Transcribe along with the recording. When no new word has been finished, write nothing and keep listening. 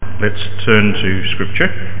let's turn to Scripture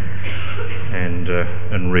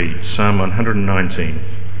and read Psalm 119.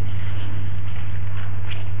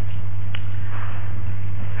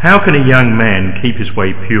 How can a young man keep his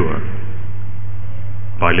way pure?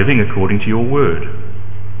 By living according to your word.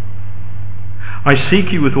 I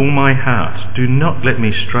seek you with all my heart. Do not let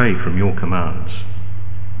me stray from your commands.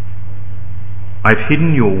 I've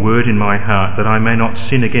hidden your word in my heart that I may not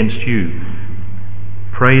sin against you.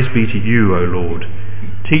 Praise be to you, O Lord.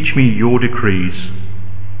 Teach me your decrees.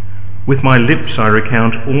 With my lips I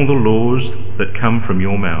recount all the laws that come from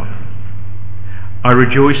your mouth. I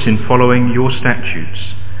rejoice in following your statutes,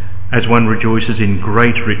 as one rejoices in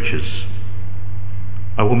great riches.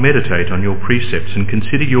 I will meditate on your precepts and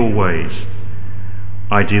consider your ways.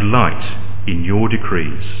 I delight in your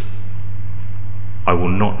decrees. I will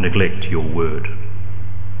not neglect your word.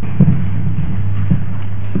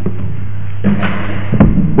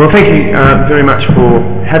 Well, thank you very much for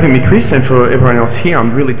having me, Chris, and for everyone else here.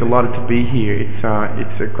 I'm really delighted to be here.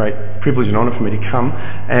 It's a great privilege and honour for me to come,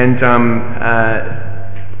 and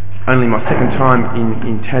only my second time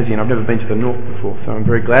in Tassie, and I've never been to the north before, so I'm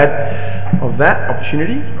very glad of that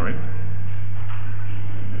opportunity. Sorry.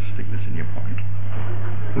 Let's stick this in your pocket.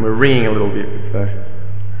 And we're ringing a little bit with the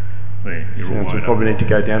sounds. We probably need to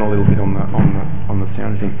go down a little bit on the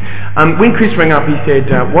sound thing. When Chris rang up, he said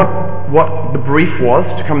what the brief was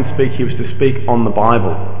to come and speak here was to speak on the Bible.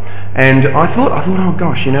 And I thought, oh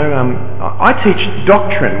gosh, I teach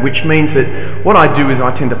doctrine, which means that what I do is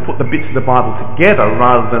I tend to put the bits of the Bible together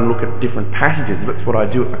rather than look at different passages. That's what I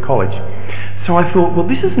do at the college. So I thought, well,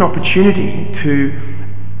 this is an opportunity to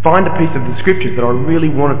find a piece of the scriptures that I really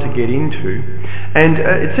wanted to get into, and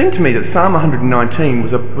it seemed to me that Psalm 119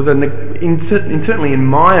 certainly in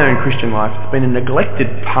my own Christian life, it's been a neglected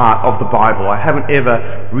part of the Bible. I haven't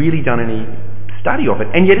ever really done any study of it,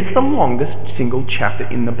 and yet it's the longest single chapter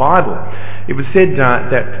in the Bible. It was said that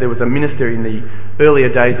there was a minister in the earlier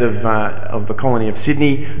days of the colony of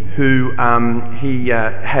Sydney who he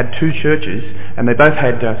had two churches, and they both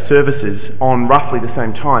had services on roughly the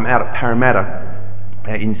same time out at Parramatta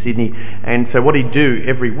in Sydney. And so what he'd do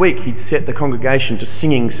every week, he'd set the congregation to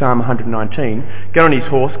singing Psalm 119, go on his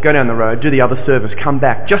horse, go down the road, do the other service, come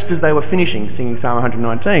back just as they were finishing singing Psalm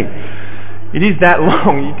 119. It is that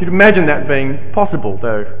long. You could imagine that being possible,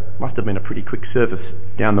 though it must have been a pretty quick service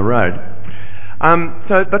down the road.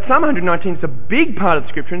 But Psalm 119 is a big part of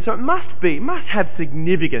Scripture, and so it must have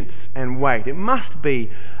significance and weight. It must be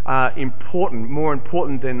important, more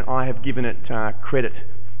important than I have given it credit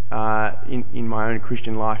in my own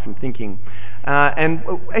Christian life and thinking. And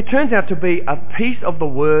it turns out to be a piece of the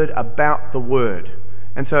Word about the Word.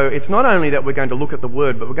 And so it's not only that we're going to look at the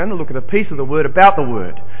Word, but we're going to look at a piece of the Word about the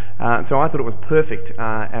Word. So I thought it was perfect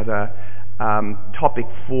as a topic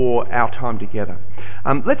for our time together.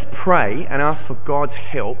 Let's pray and ask for God's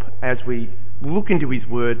help as we look into His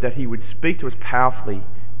Word, that He would speak to us powerfully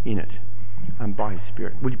in it by His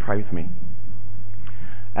Spirit. Will you pray with me?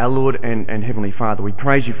 Our Lord and Heavenly Father, we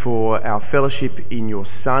praise you for our fellowship in your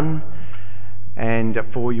Son and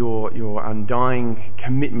for your undying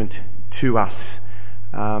commitment to us,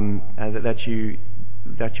 that you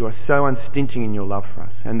are so unstinting in your love for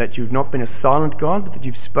us, and that you've not been a silent God, but that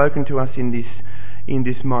you've spoken to us in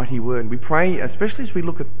this mighty word. We pray, especially as we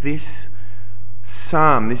look at this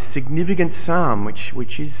psalm, this significant psalm,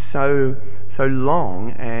 which is so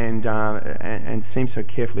long and seems so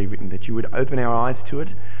carefully written, that you would open our eyes to it,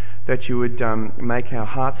 that you would make our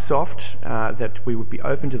hearts soft, that we would be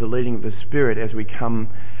open to the leading of the Spirit as we come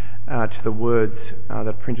to the words that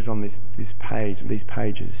are printed on these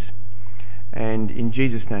pages. And in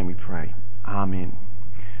Jesus' name we pray. Amen.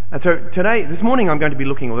 And so this morning I'm going to be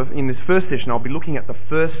looking, in this first session, I'll be looking at the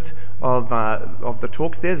first of the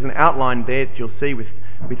talks. There's an outline there that you'll see with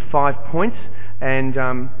 5 points. And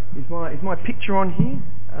is my picture on here?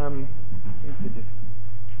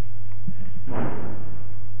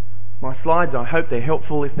 My slides, I hope they're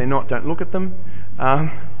helpful. If they're not, don't look at them.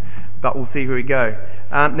 But we'll see where we go.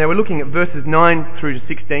 Now we're looking at verses 9 through to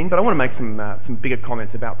 16, but I want to make some bigger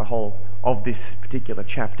comments about the whole of this particular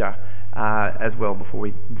chapter as well before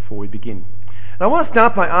we begin. And I want to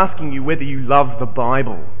start by asking you whether you love the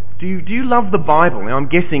Bible. Do you love the Bible? Now I'm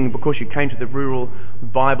guessing because you came to the Rural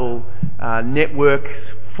Bible Network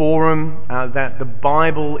forum that the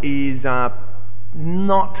Bible is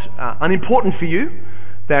not unimportant for you,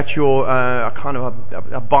 that you're a kind of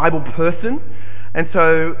a Bible person, and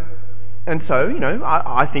so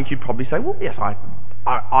I think you'd probably say, well, yes,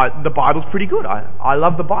 the Bible's pretty good. I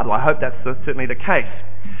love the Bible. I hope that's certainly the case.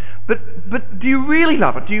 But do you really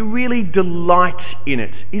love it? Do you really delight in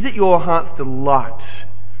it? Is it your heart's delight?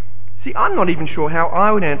 See, I'm not even sure how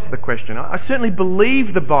I would answer the question. I certainly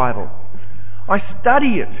believe the Bible. I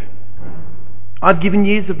study it. I've given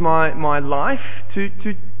years of my life to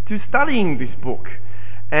studying this book.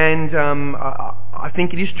 And I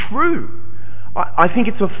think it is true. I think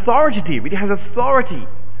it's authoritative. It has authority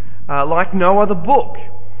like no other book.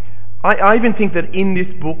 I even think that in this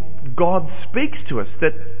book God speaks to us,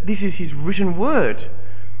 that this is his written word.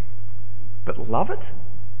 But love it?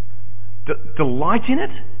 Delight in it?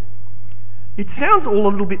 It sounds all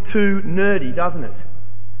a little bit too nerdy, doesn't it?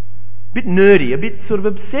 A bit nerdy, a bit sort of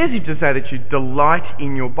obsessive to say that you delight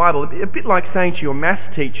in your Bible. A bit like saying to your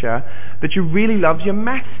maths teacher that you really love your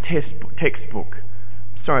maths textbook.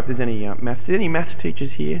 Sorry if there's any maths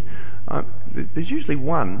teachers here. There's usually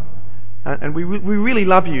one. And we really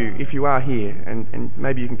love you if you are here, and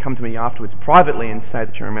maybe you can come to me afterwards privately and say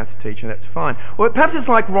that you're a maths teacher, that's fine. Or perhaps it's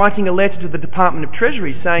like writing a letter to the Department of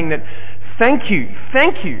Treasury saying that, thank you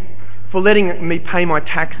for letting me pay my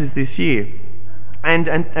taxes this year. And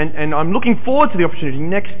I'm looking forward to the opportunity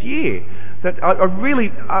next year. That I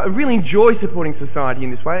really enjoy supporting society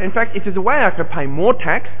in this way. In fact, if there's a way I could pay more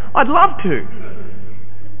tax, I'd love to.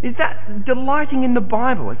 Is that delighting in the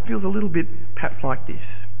Bible? It feels a little bit perhaps like this.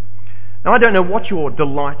 Now, I don't know what your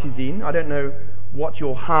delight is in. I don't know what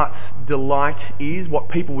your heart's delight is, what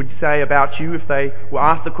people would say about you if they were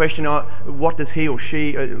asked the question, what does he or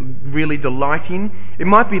she really delight in? It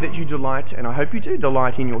might be that you delight, and I hope you do,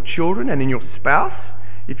 delight in your children and in your spouse,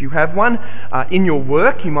 if you have one. In your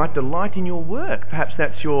work, you might delight in your work. Perhaps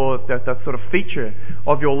that's that sort of feature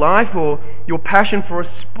of your life, or your passion for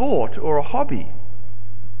a sport or a hobby.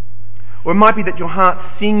 Or it might be that your heart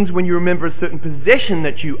sings when you remember a certain possession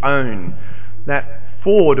that you own, that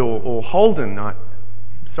Ford or Holden.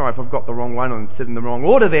 Sorry if I've got the wrong one and said in the wrong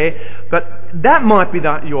order there, but that might be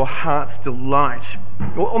your heart's delight.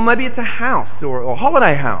 Or maybe it's a house or a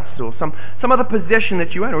holiday house or some other possession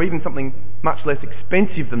that you own, or even something much less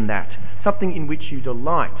expensive than that, something in which you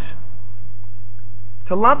delight.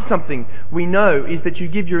 To love something, we know, is that you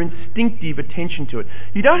give your instinctive attention to it.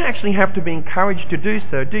 You don't actually have to be encouraged to do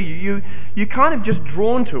so, do you? You're kind of just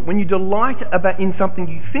drawn to it. When you delight in something,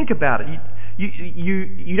 you think about it.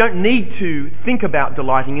 You don't need to think about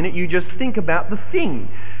delighting in it. You just think about the thing.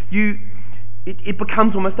 It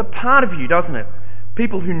becomes almost a part of you, doesn't it?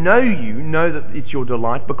 People who know you know that it's your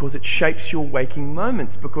delight because it shapes your waking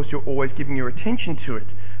moments, because you're always giving your attention to it.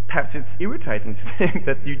 Perhaps it's irritating to think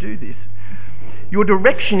that you do this. Your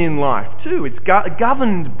direction in life too, it's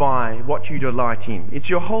governed by what you delight in. It's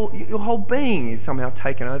your whole being is somehow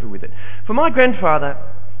taken over with it. For my grandfather,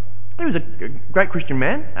 he was a great Christian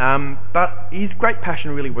man, but his great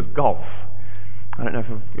passion really was golf. I don't know if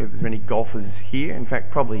there's any golfers here. In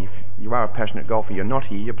fact, probably if you are a passionate golfer, you're not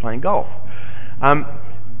here, you're playing golf.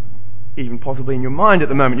 Even possibly in your mind at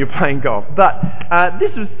the moment you're playing golf. But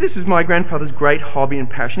this was my grandfather's great hobby and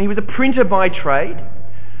passion. He was a printer by trade.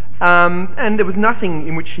 And there was nothing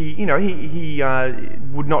in which he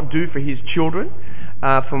would not do for his children,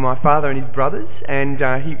 for my father and his brothers. And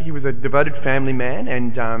he was a devoted family man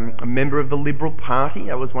and a member of the Liberal Party.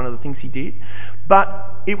 That was one of the things he did.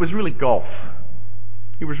 But it was really golf.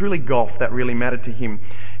 It was really golf that really mattered to him.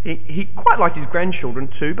 He quite liked his grandchildren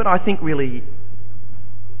too, but I think really,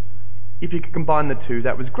 if you could combine the two,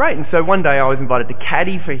 that was great. And so one day I was invited to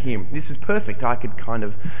caddy for him. This is perfect. I could kind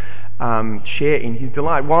of share in his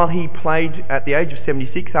delight while he played at the age of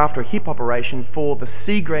 76 after a hip operation for the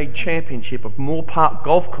C-grade championship of Moore Park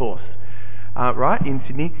Golf Course, right in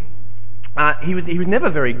Sydney. He was never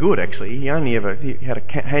very good, actually. He had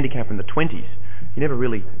a handicap in the 20s. He never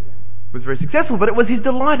really was very successful, but it was his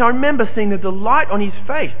delight. I remember seeing the delight on his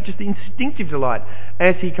face, just the instinctive delight,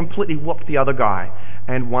 as he completely whopped the other guy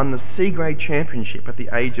and won the C-grade championship at the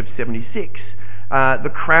age of 76.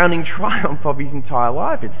 The crowning triumph of his entire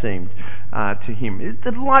life, it seemed, to him.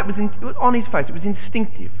 The delight was on his face. It was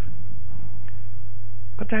instinctive.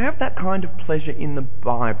 But to have that kind of pleasure in the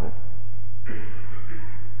Bible,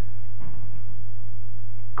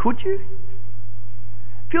 could you?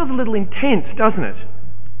 Feels a little intense, doesn't it?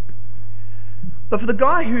 But for the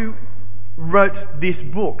guy who wrote this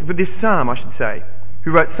book, for this psalm, I should say,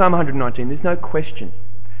 who wrote Psalm 119, there's no question.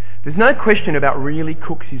 There's no question about really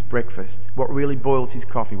cooks his breakfast, what really boils his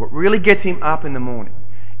coffee, what really gets him up in the morning.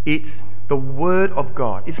 It's the Word of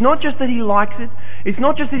God. It's not just that he likes it. It's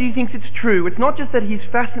not just that he thinks it's true. It's not just that he's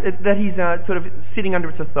sort of sitting under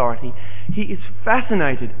its authority. He is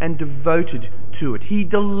fascinated and devoted to it. He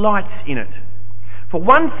delights in it. For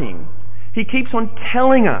one thing, he keeps on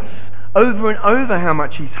telling us over and over how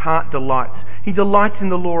much his heart delights. He delights in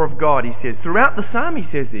the law of God, he says. Throughout the psalm he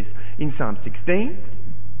says this. In Psalm 16,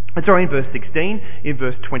 In verse 16, in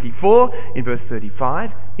verse 24, in verse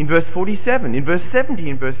 35, in verse 47, in verse 70,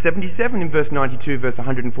 in verse 77, in verse 92, verse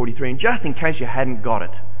 143. And just in case you hadn't got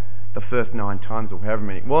it the first 9 times or however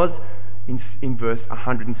many it was, in verse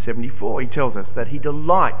 174 he tells us that he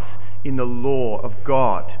delights in the law of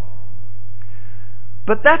God.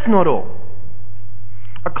 But that's not all.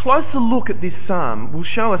 A closer look at this psalm will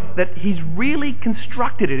show us that he's really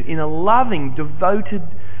constructed it in a loving, devoted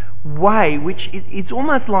way, which it's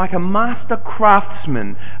almost like a master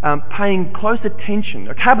craftsman paying close attention,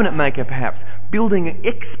 a cabinet maker perhaps, building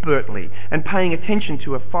expertly and paying attention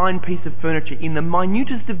to a fine piece of furniture in the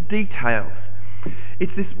minutest of details.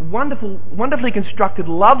 It's this wonderfully constructed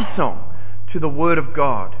love song to the Word of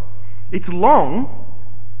God. It's long,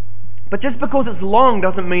 but just because it's long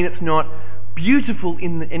doesn't mean it's not beautiful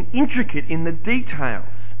and intricate in the details.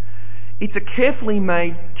 It's a carefully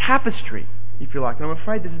made tapestry, if you like. And I'm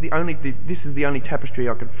afraid this is the only tapestry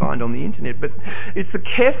I could find on the internet. But it's a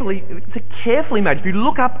carefully made. If you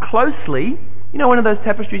look up closely, you know, one of those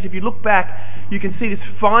tapestries, if you look back, you can see this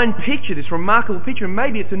fine picture, this remarkable picture, and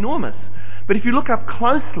maybe it's enormous. But if you look up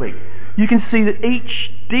closely, you can see that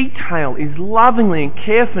each detail is lovingly and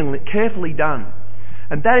carefully done.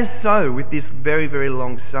 And that is so with this very, very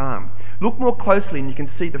long psalm. Look more closely and you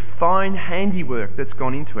can see the fine handiwork that's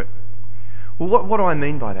gone into it. Well, what do I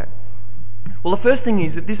mean by that? Well, the first thing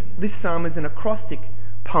is that this psalm is an acrostic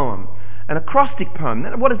poem. An acrostic poem.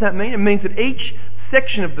 What does that mean? It means that each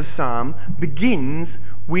section of the psalm begins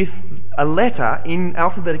with a letter in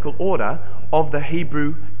alphabetical order of the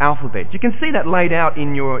Hebrew alphabet. You can see that laid out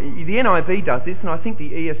in the NIV does this, and I think the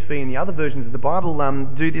ESV and the other versions of the Bible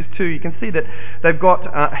do this too. You can see that they've got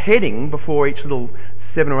a heading before each little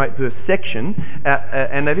 7 or 8 verse section,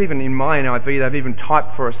 and they've even, in my NIV, they've even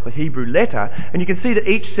typed for us the Hebrew letter, and you can see that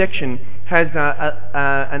each section has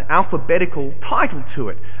an alphabetical title to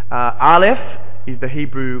it. Aleph is the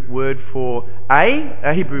Hebrew word for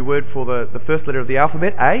a Hebrew word for the first letter of the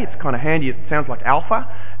alphabet, A. It's kind of handy, it sounds like alpha.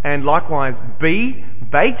 And likewise B,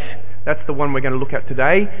 Beit, that's the one we're going to look at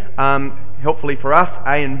today. Helpfully for us,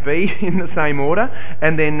 A and B in the same order.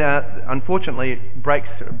 And then, unfortunately, it breaks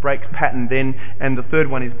pattern then, and the third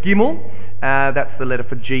one is Gimel. That's the letter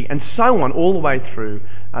for G, and so on, all the way through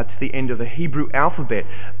to the end of the Hebrew alphabet.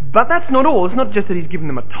 But that's not all. It's not just that he's given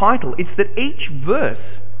them a title. It's that each verse,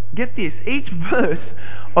 get this, each verse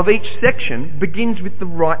of each section begins with the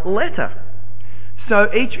right letter. So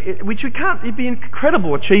it'd be an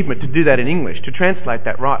incredible achievement to do that in English, to translate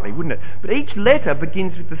that rightly, wouldn't it? But each letter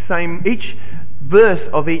begins with each verse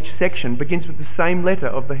of each section begins with the same letter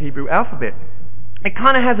of the Hebrew alphabet. It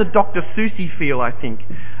kind of has a Dr. Seussy feel, I think.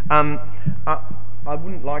 I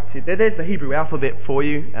wouldn't like to... There's the Hebrew alphabet for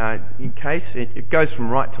you, in case. It goes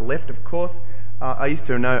from right to left, of course. I used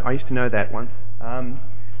to know that once. And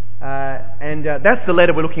that's the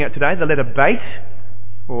letter we're looking at today, the letter Beit,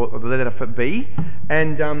 or the letter for B.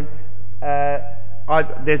 And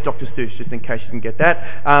there's Dr. Seuss, just in case you didn't get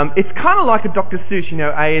that. It's kind of like a Dr. Seuss, you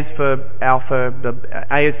know, A is for alpha,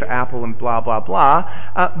 A is for apple, and blah, blah, blah.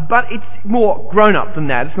 But it's more grown-up than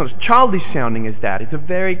that. It's not as childish sounding as that. It's a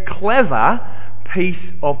very clever piece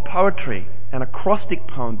of poetry, an acrostic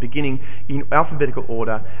poem beginning in alphabetical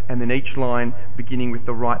order, and then each line beginning with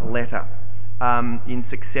the right letter in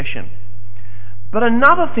succession. But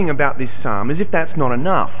another thing about this psalm is, if that's not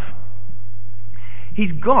enough,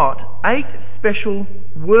 he's got 8 special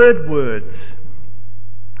words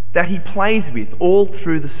that he plays with all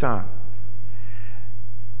through the psalm.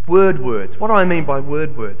 Words. What do I mean by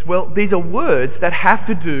words? Well, these are words that have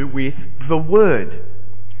to do with the Word.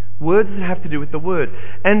 Words that have to do with the Word.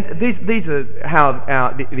 And these are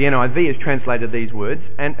how the NIV has translated these words,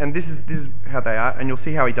 and this is how they are, and you'll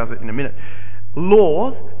see how he does it in a minute.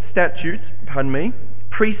 Laws, statutes,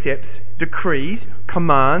 precepts, decrees,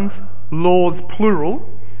 commands, laws plural,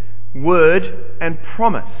 word, and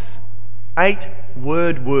promise. 8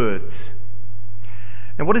 words.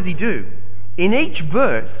 And what does he do? In each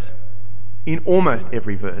verse, in almost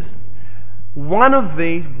every verse, one of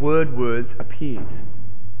these words appears.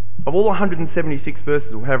 Of all 176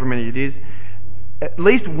 verses, or however many it is, at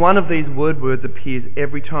least one of these words appears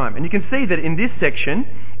every time. And you can see that in this section,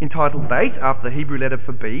 entitled Beit, after the Hebrew letter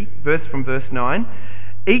for B, from verse 9,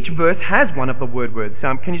 each verse has one of the words.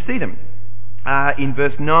 Can you see them? In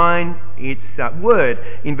verse 9, it's word.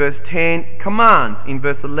 In verse 10, commands. In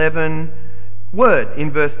verse 11, word.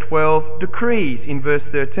 In verse 12, decrees. In verse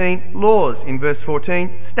 13, laws. In verse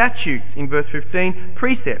 14, statutes. In verse 15,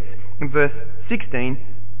 precepts. In verse 16,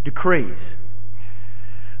 decrees.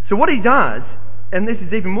 So what he does, and this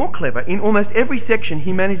is even more clever, in almost every section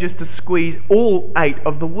he manages to squeeze all 8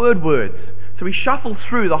 of the words. So he shuffles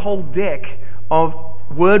through the whole deck of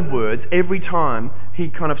words every time he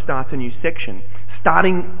kind of starts a new section,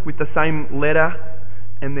 starting with the same letter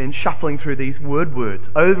and then shuffling through these words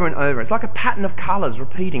over and over. It's like a pattern of colours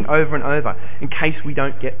repeating over and over in case we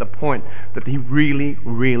don't get the point that he really,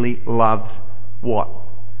 really loves what?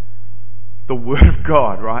 The Word of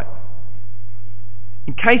God, right?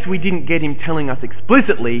 In case we didn't get him telling us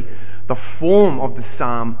explicitly, the form of the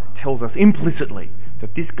psalm tells us implicitly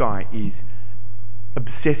that this guy is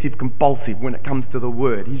obsessive compulsive when it comes to the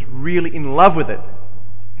Word. He's really in love with it.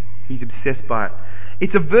 He's obsessed by it.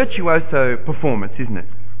 It's a virtuoso performance, isn't it?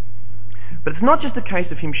 But it's not just a case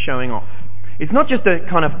of him showing off. It's not just a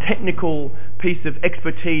kind of technical piece of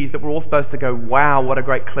expertise that we're all supposed to go, wow, what a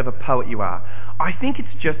great clever poet you are. I think it's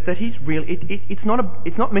just that he's really, it's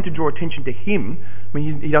not meant to draw attention to him. I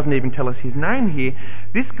mean, he doesn't even tell us his name here.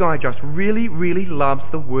 This guy just really, really loves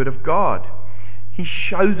the Word of God. He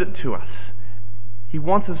shows it to us. He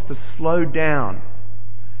wants us to slow down.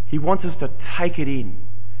 He wants us to take it in.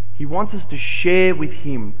 He wants us to share with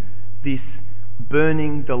him this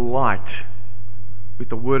burning delight with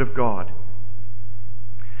the Word of God.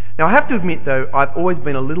 Now I have to admit though, I've always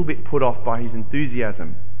been a little bit put off by his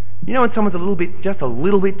enthusiasm. You know when someone's just a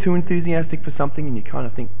little bit too enthusiastic for something and you kind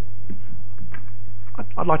of think,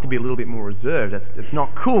 I'd like to be a little bit more reserved. It's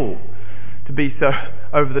not cool to be so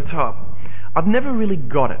over the top. I've never really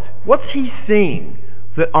got it. What's he seeing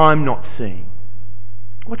that I'm not seeing?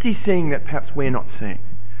 What's he seeing that perhaps we're not seeing?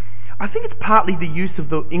 I think it's partly the use of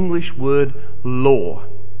the English word law.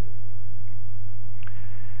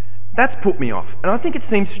 That's put me off, and I think it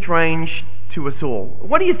seems strange to us all.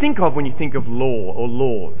 What do you think of when you think of law or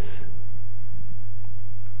laws?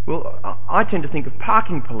 Well, I tend to think of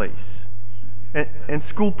parking police and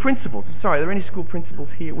school principals. Sorry, are there any school principals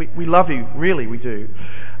here? We love you, really, we do.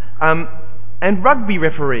 And rugby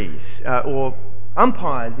referees, or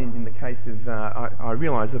umpires in the case of, I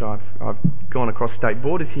realise that I've gone across state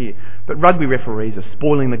borders here, but rugby referees are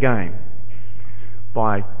spoiling the game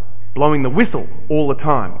by blowing the whistle all the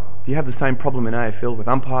time. Do you have the same problem in AFL with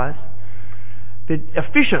umpires? They're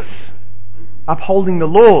officious, upholding the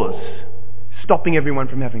laws, stopping everyone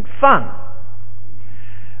from having fun.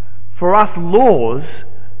 For us, laws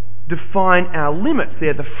define our limits.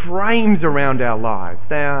 They're the frames around our lives.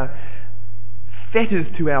 They are fetters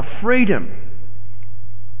to our freedom.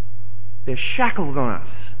 They're shackles on us.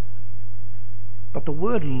 But the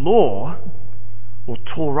word law, or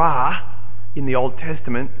Torah, in the Old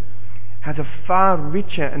Testament, has a far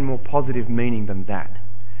richer and more positive meaning than that.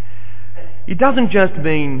 It doesn't just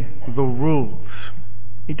mean the rules.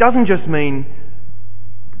 It doesn't just mean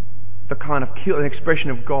the kind of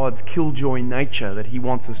expression of God's killjoy nature that he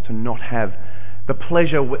wants us to not have the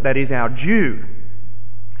pleasure that is our due.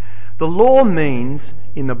 The law means,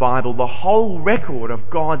 in the Bible, the whole record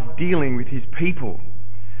of God's dealing with his people.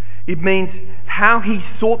 It means how he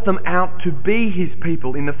sought them out to be his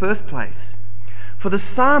people in the first place. For the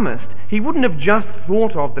psalmist, he wouldn't have just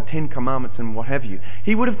thought of the Ten Commandments and what have you.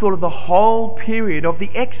 He would have thought of the whole period of the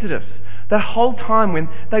Exodus, the whole time when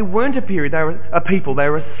they weren't a period, they were a people, they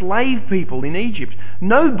were a slave people in Egypt,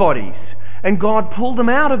 nobodies. And God pulled them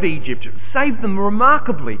out of Egypt, saved them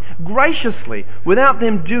remarkably, graciously, without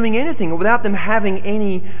them doing anything, or without them having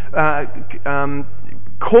any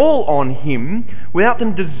call on him, without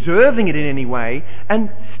them deserving it in any way,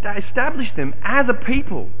 and established them as a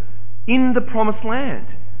people in the promised land.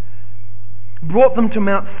 Brought them to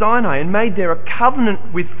Mount Sinai and made there a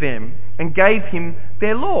covenant with them and gave him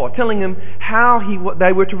their law, telling them how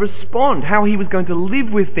they were to respond, how he was going to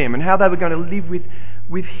live with them and how they were going to live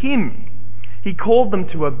with him. He called them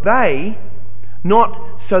to obey, not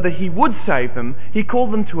so that he would save them. He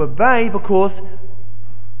called them to obey because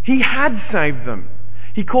he had saved them.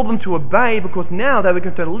 He called them to obey because now they were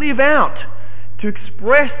going to live out, to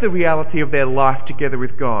express the reality of their life together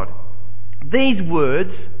with God. These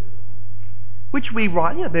words, which we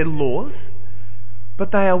write, they're laws,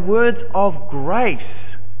 but they are words of grace.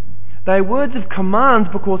 They are words of command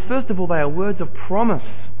because, first of all, they are words of promise,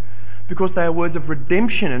 because they are words of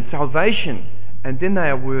redemption and salvation, and then they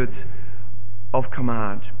are words of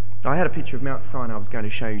command. I had a picture of Mount Sinai I was going to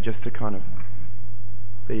show you just to kind of,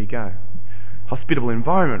 there you go. Hospitable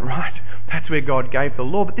environment, right? That's where God gave the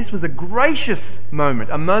law. But this was a gracious moment,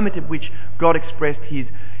 a moment in which God expressed his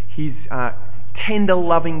tender,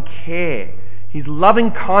 loving care, his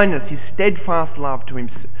loving kindness, his steadfast love to his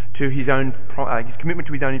commitment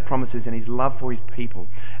to his own promises, and his love for his people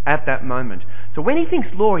at that moment. So when he thinks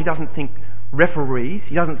law, he doesn't think referees,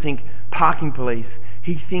 he doesn't think parking police.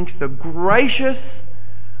 He thinks the gracious,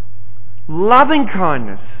 loving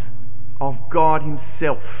kindness of God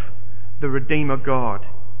himself the Redeemer God.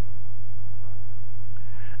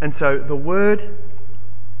 And so the word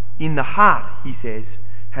in the heart, he says,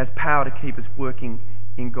 has power to keep us walking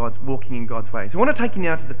in God's way. So I want to take you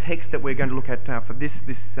now to the text that we're going to look at for this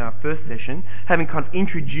first session, having kind of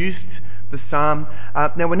introduced the psalm.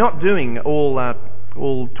 Now we're not doing all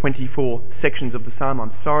 24 sections of the psalm.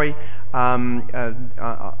 I'm sorry. I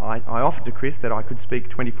offered to Chris that I could speak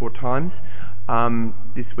 24 times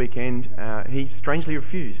this weekend. He strangely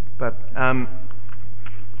refused, but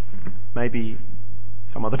maybe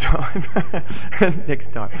some other time,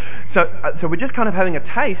 next time. So we're just kind of having a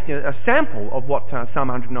taste, a sample of what Psalm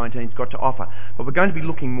 119's got to offer. But we're going to be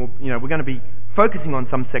looking more, we're going to be focusing on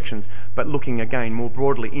some sections, but looking again more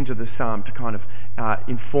broadly into the psalm to kind of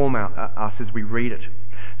inform us as we read it.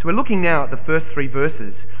 So we're looking now at the first three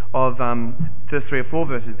verses of, first three or four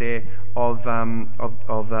verses there of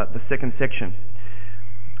the second section.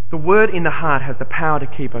 The word in the heart has the power to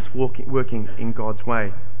keep us working in God's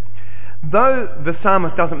way. Though the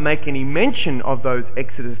psalmist doesn't make any mention of those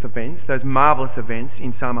Exodus events, those marvellous events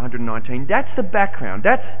in Psalm 119, that's the background.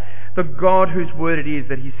 That's the God whose word it is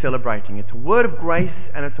that he's celebrating. It's a word of grace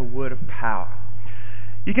and it's a word of power.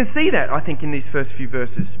 You can see that, I think, in these first few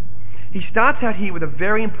verses. He starts out here with a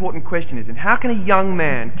very important question, isn't it? How can a young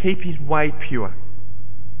man keep his way pure?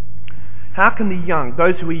 How can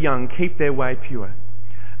those who are young, keep their way pure?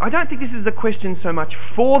 I don't think this is a question so much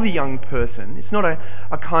for the young person. It's not a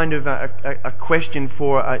kind of a question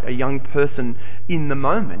for a young person in the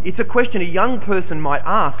moment. It's a question a young person might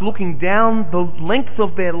ask, looking down the length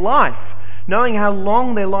of their life, knowing how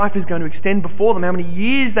long their life is going to extend before them, how many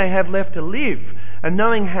years they have left to live, and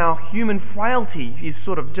knowing how human frailty is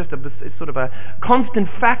sort of a constant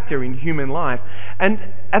factor in human life. And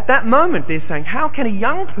at that moment, they're saying, how can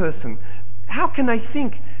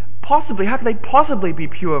they possibly be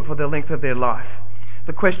pure for the length of their life?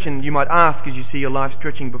 The question you might ask as you see your life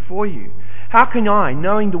stretching before you. How can I,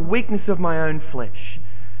 knowing the weakness of my own flesh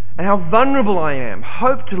and how vulnerable I am,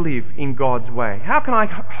 hope to live in God's way? How can I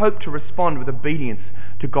hope to respond with obedience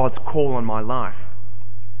to God's call on my life?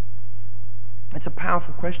 It's a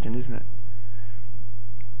powerful question, isn't it?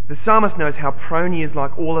 The psalmist knows how prone he is,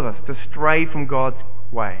 like all of us, to stray from God's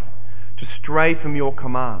way, to stray from your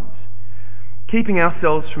commands. Keeping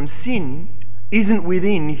ourselves from sin isn't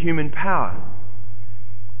within human power.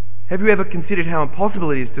 Have you ever considered how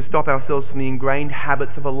impossible it is to stop ourselves from the ingrained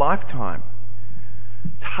habits of a lifetime?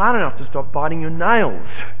 It's hard enough to stop biting your nails.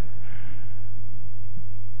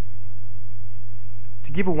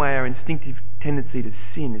 To give away our instinctive tendency to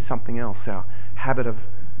sin is something else, our habit of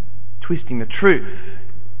twisting the truth,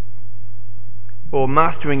 or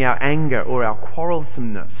mastering our anger or our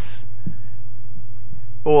quarrelsomeness,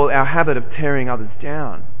 or our habit of tearing others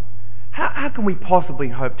down. How can we possibly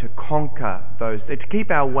hope to conquer those, to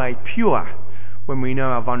keep our way pure when we know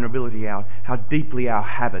our vulnerability, how deeply our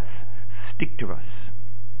habits stick to us?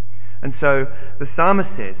 And so the psalmist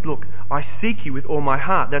says, look, I seek you with all my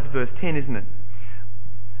heart. That's verse 10, isn't it?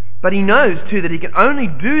 But he knows too that he can only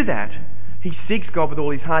do that. He seeks God with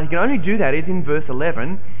all his heart. He can only do that, as in verse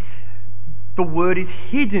 11, the word is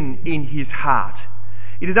hidden in his heart.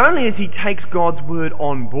 It is only as he takes God's word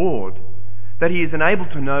on board that he is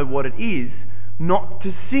enabled to know what it is not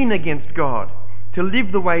to sin against God, to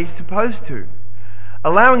live the way he's supposed to.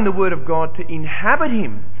 Allowing the word of God to inhabit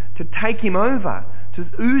him, to take him over, to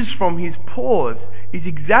ooze from his pores, is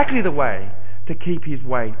exactly the way to keep his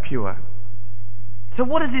way pure. So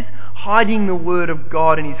what does this hiding the word of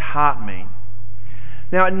God in his heart mean?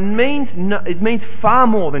 Now it means far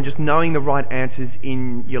more than just knowing the right answers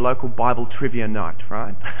in your local Bible trivia night,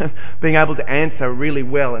 right? Being able to answer really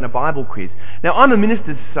well in a Bible quiz. Now I'm a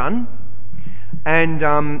minister's son, and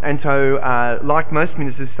so like most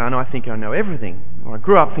ministers' son, I think I know everything. Or I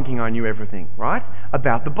grew up thinking I knew everything, right?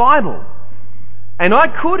 About the Bible. And I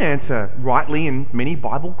could answer rightly in many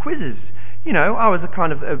Bible quizzes. You know, I was a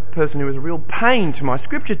kind of a person who was a real pain to my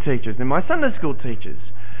scripture teachers and my Sunday school teachers,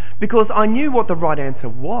 because I knew what the right answer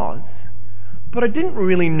was, but I didn't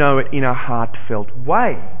really know it in a heartfelt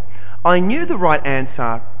way. I knew the right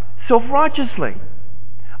answer self-righteously.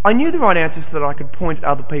 I knew the right answer so that I could point at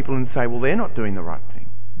other people and say, well, they're not doing the right thing.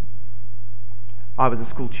 I was a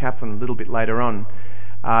school chaplain a little bit later on,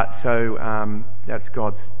 so that's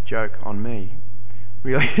God's joke on me,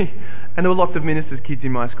 really. And there were lots of ministers' kids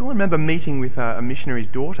in my school. I remember meeting with a missionary's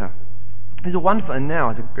daughter. She's a wonderful, and now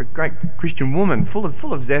is a great Christian woman, full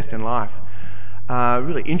of zest in life.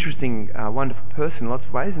 Really interesting, wonderful person in lots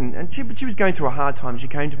of ways. But she was going through a hard time. She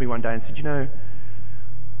came to me one day and said, you know,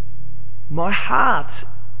 my heart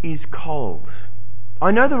is cold. I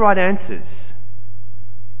know the right answers,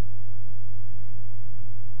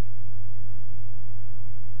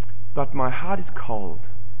 but my heart is cold.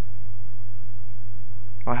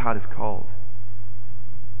 My heart is cold.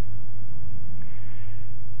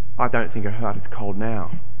 I don't think her heart is cold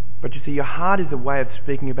now. But you see, your heart is a way of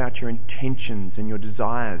speaking about your intentions and your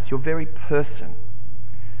desires, your very person.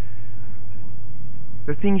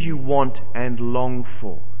 The things you want and long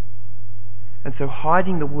for. And so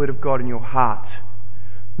hiding the Word of God in your heart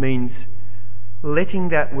means letting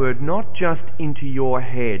that Word not just into your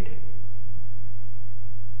head,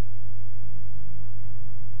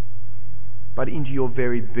 but into your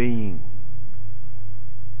very being.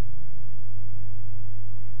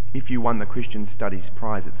 If you won the Christian Studies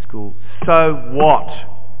prize at school, so what?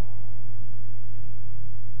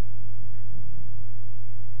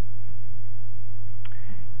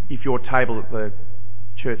 If your table at the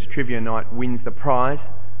church trivia night wins the prize,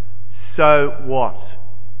 so what?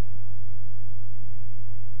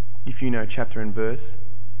 If you know chapter and verse,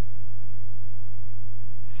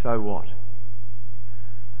 so what?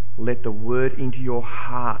 Let the Word into your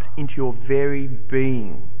heart, into your very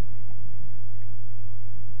being.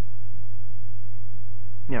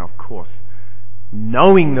 Now, of course,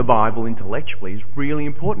 knowing the Bible intellectually is really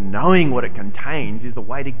important. Knowing what it contains is the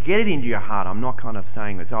way to get it into your heart. I'm not kind of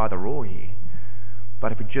saying it's either or here.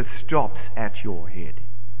 But if it just stops at your head,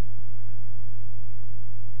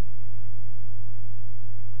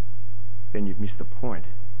 then you've missed the point.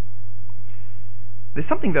 There's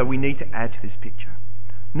something, though, we need to add to this picture.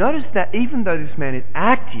 Notice that even though this man is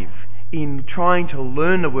active in trying to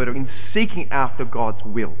learn the Word, in seeking after God's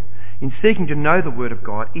will, in seeking to know the Word of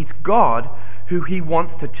God, it's God who he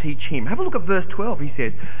wants to teach him. Have a look at verse 12. He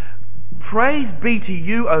says, "Praise be to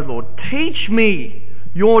you, O Lord. Teach me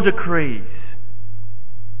your decrees."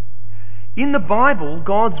 In the Bible,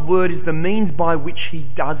 God's Word is the means by which he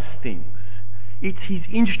does things. It's his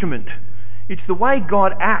instrument. It's the way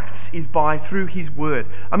God acts is through his Word.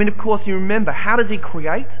 I mean, of course, you remember, how does he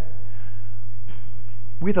create?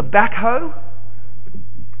 With a backhoe?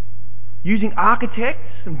 Using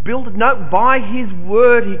architects and builders? No, by his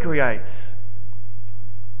Word he creates.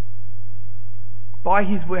 By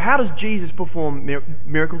his Word. How does Jesus perform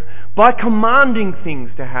miracles? By commanding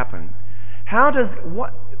things to happen.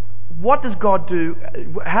 What does God do?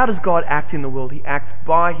 How does God act in the world? He acts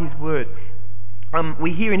by his Word.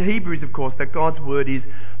 We hear in Hebrews, of course, that God's Word is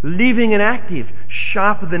living and active,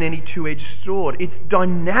 sharper than any two-edged sword. It's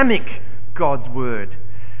dynamic, God's Word.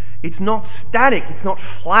 It's not static, it's not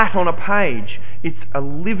flat on a page. It's a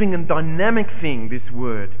living and dynamic thing, this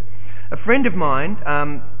Word. A friend of mine,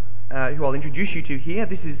 who I'll introduce you to here,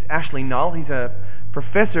 this is Ashley Null. He's a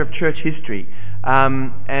professor of church history.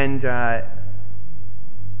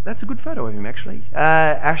 That's a good photo of him, actually.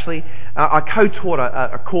 Ashley, I co-taught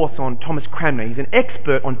a course on Thomas Cranmer. He's an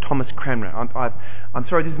expert on Thomas Cranmer. I'm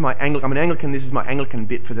sorry, I'm an Anglican, this is my Anglican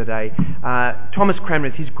bit for today. Thomas Cranmer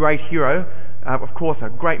is his great hero. Of course, a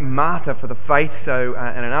great martyr for the faith,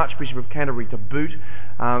 and an Archbishop of Canterbury to boot.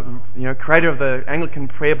 Creator of the Anglican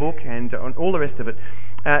prayer book and all the rest of it.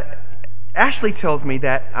 Ashley tells me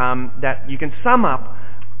that you can sum up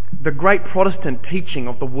the great Protestant teaching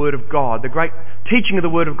of the Word of God, the great teaching of the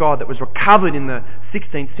Word of God that was recovered in the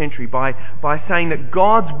 16th century by saying that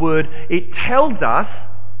God's Word, it tells us,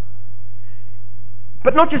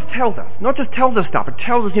 but not just tells us stuff, it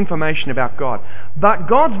tells us information about God. But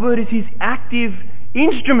God's Word is his active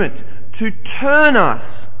instrument to turn us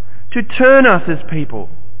as people,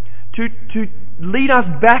 to lead us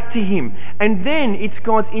back to him. And then it's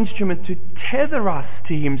God's instrument to tether us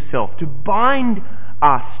to himself, to bind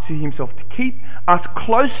us to himself, to keep us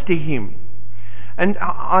close to him. And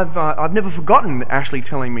I've never forgotten Ashley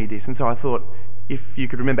telling me this, and so I thought, if you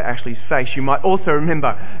could remember Ashley's face, you might also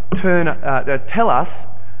remember turn us,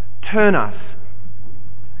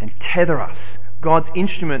 and tether us. God's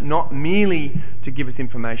instrument, not merely to give us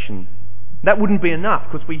information. That wouldn't be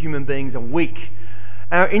enough, because we human beings are weak.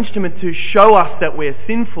 Our instrument to show us that we're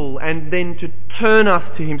sinful, and then to turn us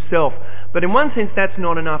to himself. But in one sense, that's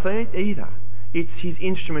not enough either. It's his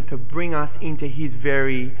instrument to bring us into his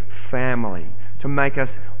very family, to make us,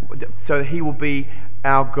 so he will be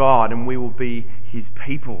our God and we will be his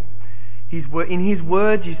people. In his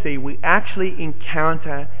words, you see, we actually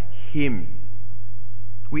encounter him.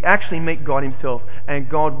 We actually meet God himself, and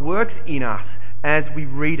God works in us as we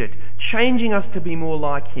read it, changing us to be more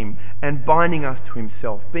like him and binding us to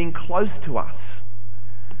himself, being close to us.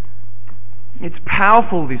 It's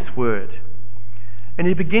powerful, this Word. And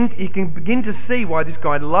you can begin to see why this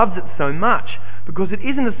guy loves it so much, because it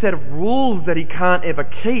isn't a set of rules that he can't ever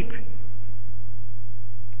keep.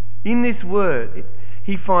 In this Word,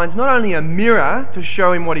 he finds not only a mirror to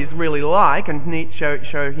show him what he's really like and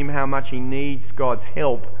show him how much he needs God's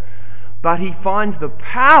help, but he finds the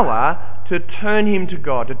power to turn him to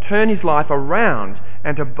God, to turn his life around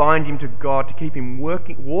and to bind him to God, to keep him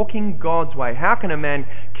walking God's way. How can a man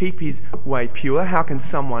keep his way pure? How can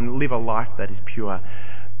someone live a life that is pure?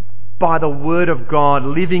 By the Word of God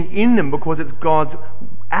living in them, because it's God's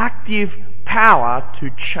active power to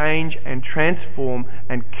change and transform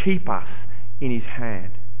and keep us in his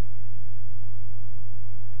hand.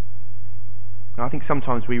 I think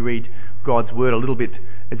sometimes we read God's Word a little bit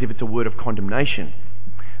as if it's a word of condemnation.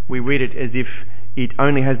 We read it as if it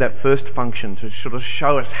only has that first function to sort of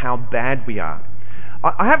show us how bad we are.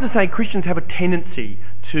 I have to say, Christians have a tendency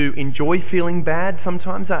to enjoy feeling bad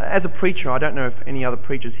sometimes. As a preacher, I don't know if any other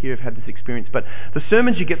preachers here have had this experience, but the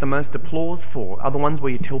sermons you get the most applause for are the ones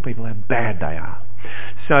where you tell people how bad they are.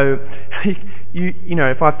 So, you know,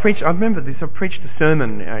 if I remember this, I preached a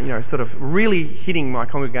sermon, sort of really hitting my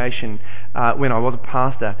congregation when I was a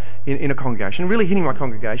pastor in a congregation, really hitting my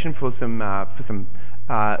congregation for some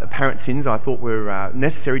apparent sins I thought were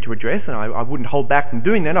necessary to address, and I wouldn't hold back from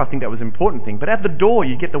doing that. I think that was an important thing. But at the door,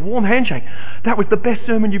 you get the warm handshake. That was the best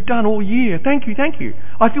sermon you've done all year. Thank you, thank you.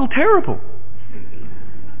 I feel terrible.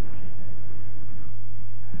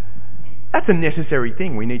 That's a necessary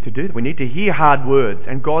thing we need to do. We need to hear hard words,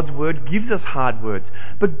 and God's Word gives us hard words.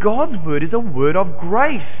 But God's Word is a word of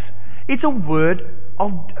grace. It's a word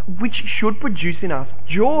which should produce in us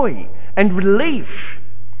joy and relief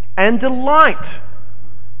and delight.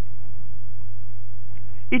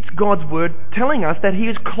 It's God's Word telling us that he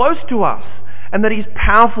is close to us and that he is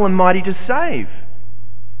powerful and mighty to save.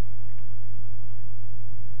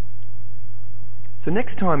 So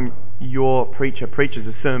next time your preacher preaches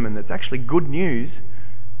a sermon that's actually good news,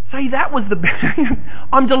 say, that was the best.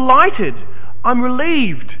 I'm delighted. I'm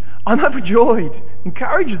relieved. I'm overjoyed.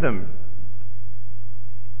 Encourage them.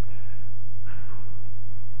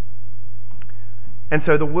 And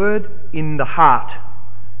so the word in the heart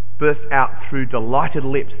bursts out through delighted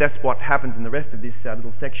lips. That's what happens in the rest of this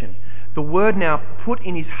little section. The word now put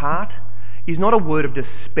in his heart is not a word of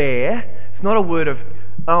despair. It's not a word of,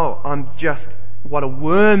 oh, I'm just what a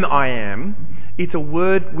worm I am. It's a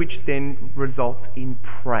word which then results in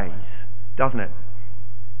praise, doesn't it?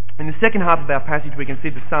 In the second half of our passage, we can see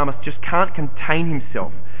the psalmist just can't contain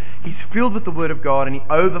himself. He's filled with the Word of God and he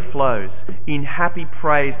overflows in happy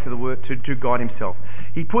praise to God himself.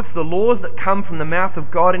 He puts the laws that come from the mouth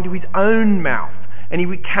of God into his own mouth and he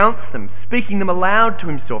recounts them, speaking them aloud to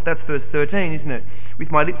himself. That's verse 13, isn't it?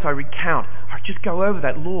 With my lips I recount. I just go over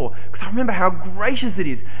that law because I remember how gracious it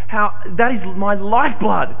is, how that is my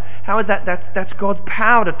lifeblood. How is that's God's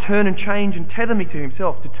power to turn and change and tether me to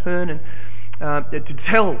himself, to turn and to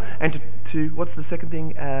tell and to what's the second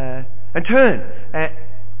thing? And turn.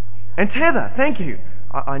 And tether, thank you.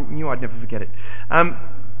 I knew I'd never forget it.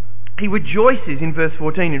 He rejoices in verse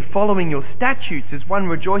 14 in following your statutes as one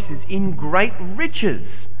rejoices in great riches.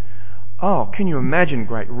 Oh, can you imagine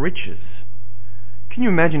great riches? Can you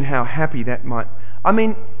imagine how happy that might... I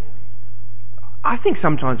mean, I think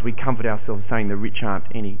sometimes we comfort ourselves saying the rich aren't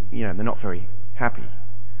they're not very happy.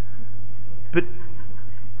 But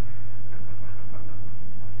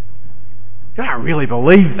I don't really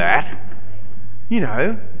believe that.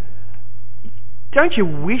 Don't you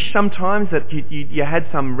wish sometimes that you had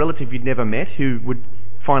some relative you'd never met who would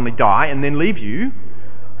finally die and then leave you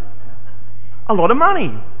a lot of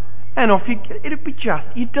money? And off it'd be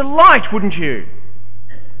you'd delight, wouldn't you?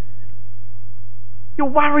 Your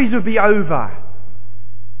worries would be over.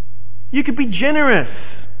 You could be generous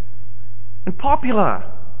and popular.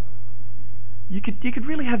 You could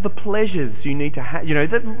really have the pleasures you need to have,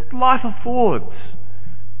 that life affords.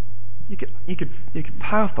 You could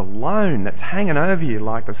pay off the loan that's hanging over you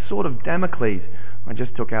like the sword of Damocles. I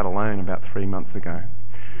just took out a loan about 3 months ago.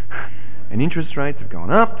 And interest rates have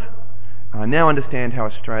gone up. I now understand how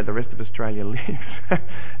the rest of Australia lives,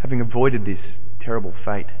 having avoided this terrible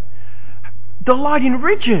fate. Delight in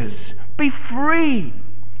riches. Be free.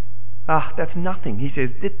 That's nothing. He says,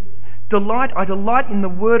 I delight in the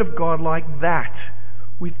Word of God like that,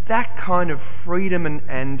 with that kind of freedom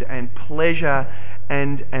and pleasure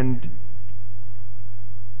and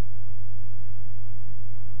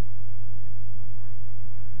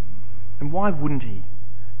why wouldn't he?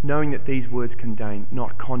 Knowing that these words contain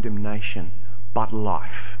not condemnation, but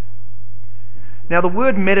life. Now the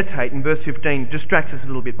word meditate in verse 15 distracts us a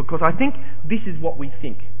little bit because I think this is what we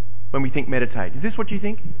think when we think meditate. Is this what you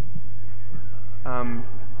think?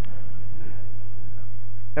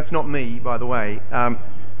 That's not me, by the way.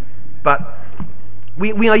 But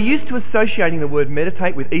we are used to associating the word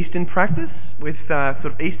meditate with Eastern practice, with sort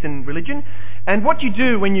of Eastern religion. And what you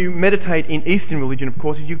do when you meditate in Eastern religion, of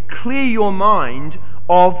course, is you clear your mind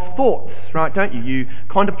of thoughts, right, don't you? You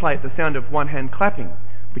contemplate the sound of one hand clapping,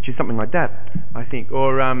 which is something like that, I think,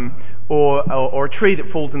 or a tree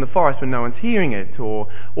that falls in the forest when no one's hearing it, or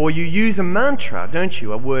you use a mantra, don't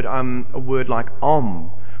you? A word like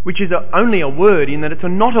Om, which is only a word in that it's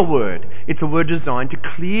not a word. It's a word designed to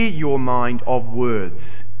clear your mind of words,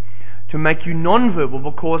 to make you non-verbal,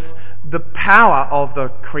 because the power of the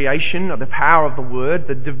creation, or the power of the word,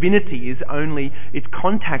 the divinity is only its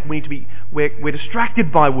contact. We're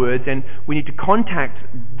distracted by words, and we need to contact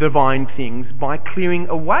divine things by clearing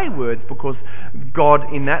away words, because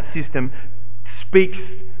God in that system speaks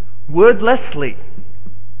wordlessly.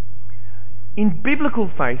 In biblical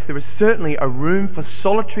faith, there is certainly a room for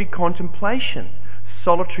solitary contemplation,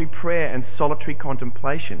 solitary prayer and solitary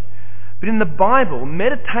contemplation. But in the Bible,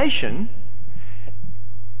 meditation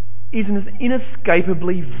is an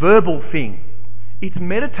inescapably verbal thing. It's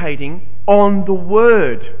meditating on the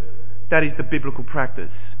Word. That is the biblical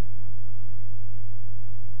practice.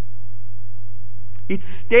 It's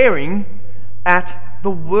staring at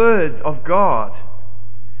the words of God.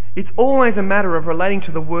 It's always a matter of relating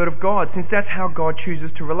to the Word of God, since that's how God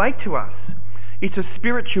chooses to relate to us. It's a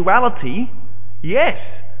spirituality, yes,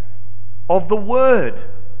 of the Word.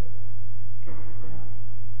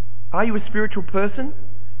 Are you a spiritual person?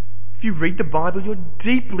 If you read the Bible, you're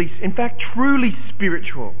deeply, in fact, truly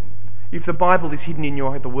spiritual. If the Bible is hidden in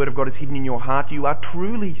the Word of God is hidden in your heart, you are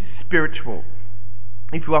truly spiritual.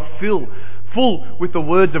 If you are full with the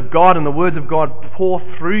words of God, and the words of God pour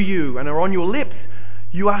through you and are on your lips,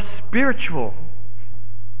 you are spiritual.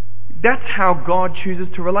 That's how God chooses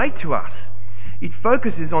to relate to us. It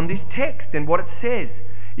focuses on this text and what it says.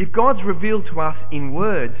 If God's revealed to us in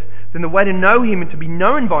words, then the way to know Him and to be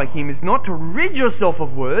known by Him is not to rid yourself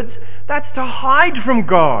of words. That's to hide from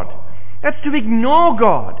God. That's to ignore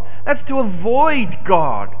God. That's to avoid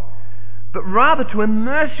God. But rather to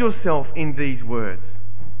immerse yourself in these words.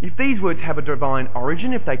 If these words have a divine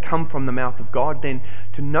origin, if they come from the mouth of God, then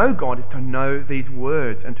to know God is to know these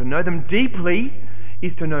words. And to know them deeply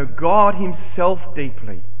is to know God Himself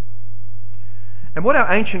deeply. And what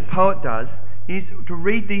our ancient poet does is to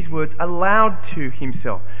read these words aloud to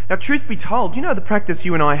himself. Now, truth be told, you know the practice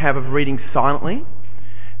you and I have of reading silently?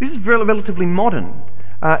 This is relatively modern.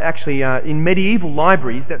 In medieval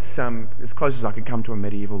libraries, that's as close as I could come to a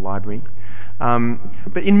medieval library.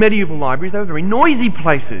 But in medieval libraries, they were very noisy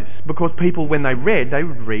places, because people, when they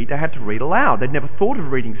had to read aloud. They'd never thought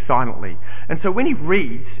of reading silently. And so when he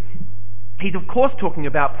reads, he's of course talking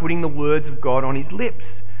about putting the words of God on his lips.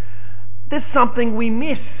 There's something we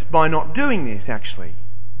miss by not doing this, actually.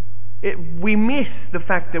 We miss the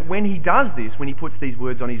fact that when he does this, when he puts these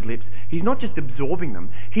words on his lips, he's not just absorbing them,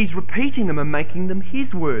 he's repeating them and making them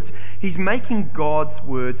his words. He's making God's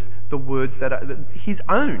words the words that are his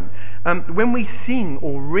own. When we sing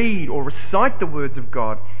or read or recite the words of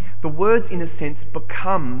God, the words in a sense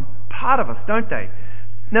become part of us, don't they?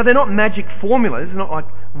 Now, they're not magic formulas. They're not like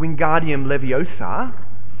Wingardium Leviosa,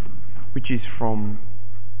 which is from...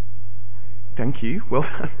 Thank you. Well,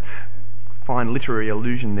 fine literary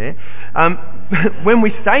allusion there. When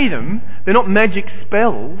we say them, they're not magic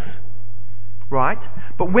spells, right?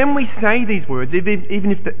 But when we say these words,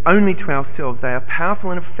 even if they're only to ourselves, they are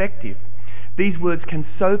powerful and effective. These words can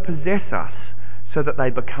so possess us so that they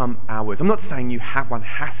become our words. I'm not saying one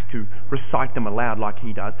has to recite them aloud like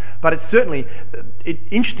he does, but it's certainly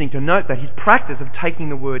interesting to note that his practice of taking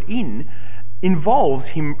the word in involves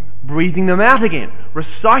him breathing them out again,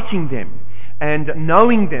 reciting them, and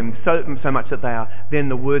knowing them so much that they are then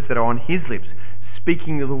the words that are on his lips,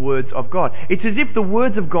 speaking the words of God. It's as if the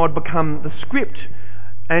words of God become the script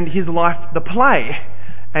and his life the play.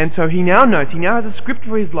 And so he now knows, he now has a script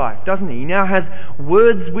for his life, doesn't he? He now has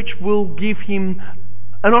words which will give him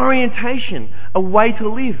an orientation, a way to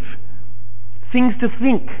live, things to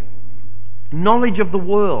think, knowledge of the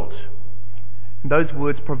world. And those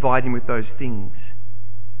words provide him with those things.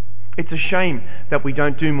 It's a shame that we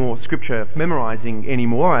don't do more scripture memorizing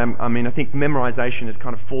anymore. I think memorization has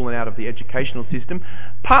kind of fallen out of the educational system,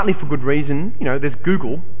 partly for good reason. There's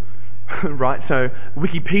Google, right? So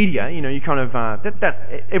Wikipedia, you kind of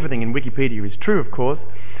that everything in Wikipedia is true, of course.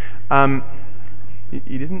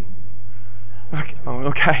 It isn't.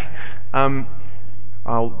 Okay.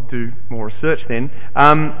 I'll do more research then.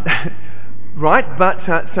 Right, but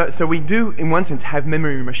so we do, in one sense, have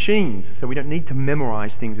memory machines, so we don't need to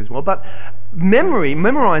memorize things as well. But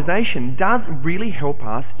memorization does really help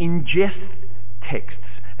us ingest texts,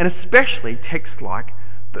 and especially texts like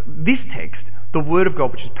this text, the Word of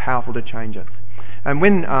God, which is powerful to change us. And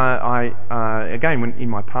when when in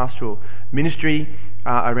my pastoral ministry,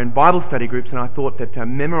 I ran Bible study groups, and I thought that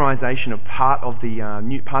memorization of parts of the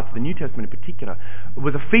New Testament in particular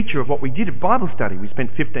was a feature of what we did at Bible study. We spent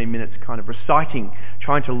 15 minutes kind of reciting,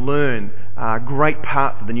 trying to learn great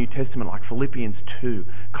parts of the New Testament like Philippians 2,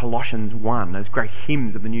 Colossians 1, those great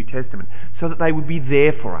hymns of the New Testament, so that they would be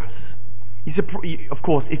there for us. Of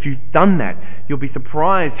course, if you've done that, you'll be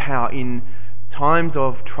surprised how in times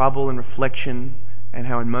of trouble and reflection, and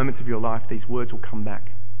how in moments of your life these words will come back.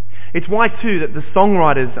 It's why too that the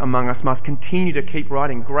songwriters among us must continue to keep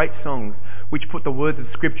writing great songs which put the words of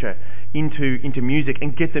Scripture into music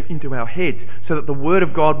and get them into our heads, so that the Word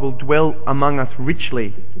of God will dwell among us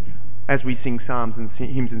richly as we sing psalms and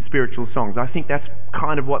hymns and spiritual songs. I think that's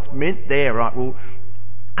kind of what's meant there, right? We'll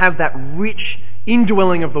have that rich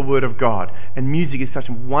indwelling of the Word of God, and music is such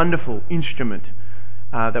a wonderful instrument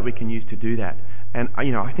that we can use to do that. And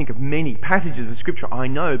I think of many passages of Scripture I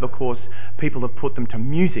know because people have put them to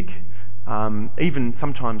music. Even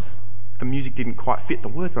sometimes the music didn't quite fit the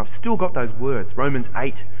words, but I've still got those words. Romans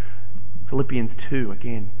 8, Philippians 2,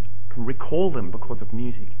 again. I can recall them because of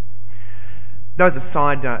music. Those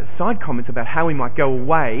are side comments about how we might go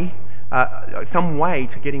away, some way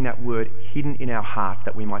to getting that word hidden in our heart,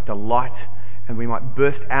 that we might delight and we might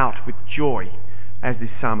burst out with joy as this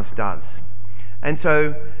psalmist does. And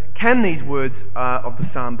so, can these words of the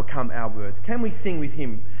psalm become our words? Can we sing with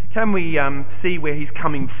him? Can we see where he's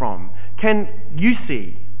coming from? Can you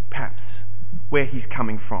see, perhaps, where he's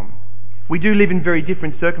coming from? We do live in very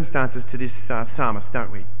different circumstances to this psalmist,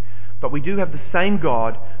 don't we? But we do have the same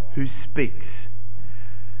God who speaks.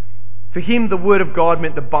 For him, the Word of God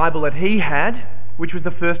meant the Bible that he had, which was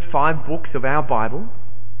the first 5 books of our Bible.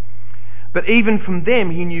 But even from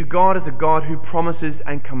them, he knew God as a God who promises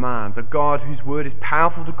and commands, a God whose word is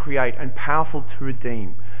powerful to create and powerful to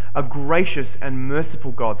redeem, a gracious and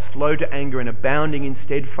merciful God, slow to anger and abounding in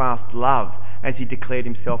steadfast love, as he declared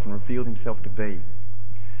himself and revealed himself to be.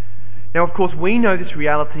 Now, of course, we know this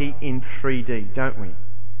reality in 3D, don't we?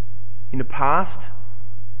 In the past,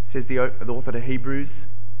 says the author to Hebrews,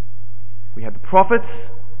 we had the prophets,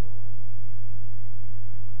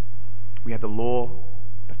 we had the law,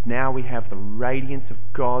 but now we have the radiance of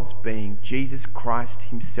God's being, Jesus Christ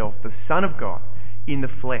himself, the Son of God, in the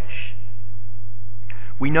flesh.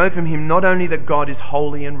 We know from him not only that God is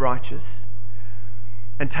holy and righteous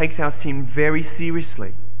and takes our sin very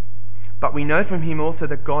seriously, but we know from him also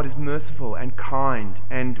that God is merciful and kind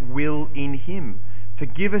and will in him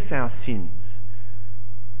forgive us our sins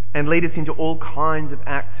and lead us into all kinds of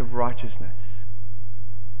acts of righteousness.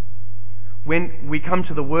 When we come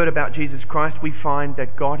to the word about Jesus Christ, we find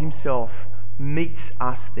that God himself meets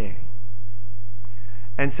us there.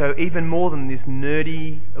 And so even more than this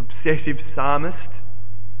nerdy, obsessive psalmist,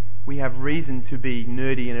 we have reason to be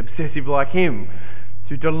nerdy and obsessive like him,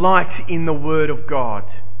 to delight in the Word of God.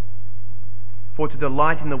 For to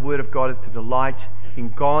delight in the Word of God is to delight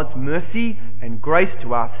in God's mercy and grace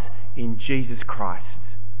to us in Jesus Christ.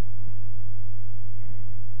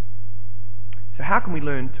 So how can we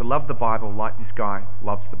learn to love the Bible like this guy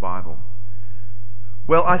loves the Bible?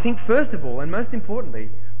 Well, I think first of all, and most importantly,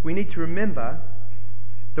 we need to remember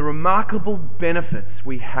the remarkable benefits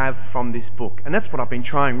we have from this book. And that's what I've been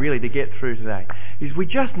trying really to get through today, is we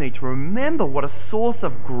just need to remember what a source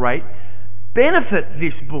of great benefit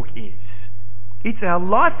this book is. It's our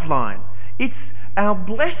lifeline. It's our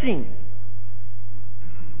blessing.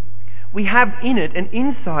 We have in it an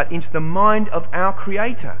insight into the mind of our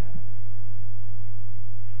Creator.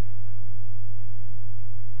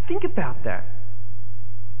 Think about that.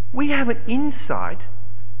 We have an insight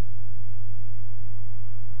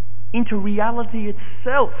into reality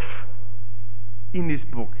itself in this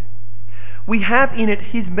book. We have in it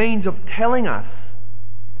his means of telling us,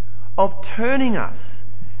 of turning us,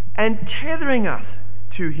 and tethering us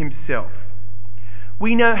to himself.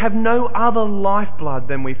 We have no other lifeblood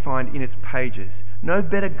than we find in its pages, no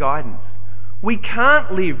better guidance. We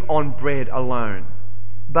can't live on bread alone,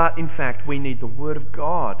 but in fact we need the Word of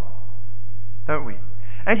God, don't we?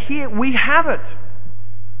 And here we have it.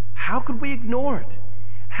 How could we ignore it?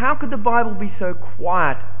 How could the Bible be so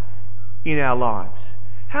quiet in our lives?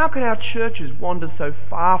 How could our churches wander so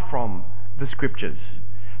far from the Scriptures?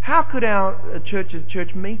 How could our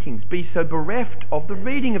church meetings be so bereft of the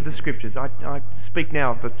reading of the Scriptures? I speak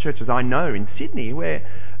now of the churches I know in Sydney, where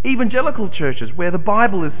evangelical churches, where the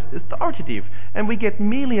Bible is authoritative, and we get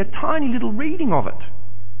merely a tiny little reading of it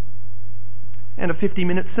and a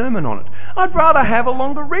 50-minute sermon on it. I'd rather have a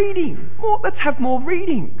longer reading. Let's have more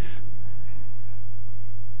readings.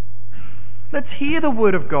 Let's hear the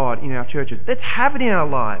Word of God in our churches. Let's have it in our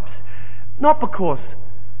lives. Not because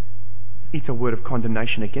it's a word of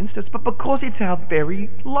condemnation against us, but because it's our very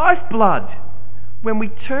lifeblood. When we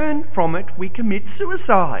turn from it, we commit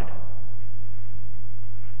suicide.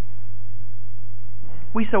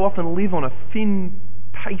 We so often live on a thin,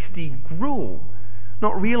 pasty gruel,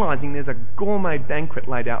 not realising there's a gourmet banquet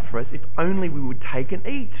laid out for us if only we would take and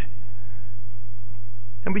eat.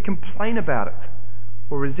 And we complain about it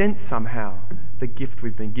or resent somehow the gift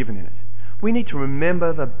we've been given in it. We need to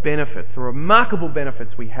remember the benefits, the remarkable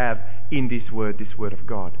benefits we have in this word of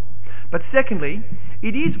God. But secondly,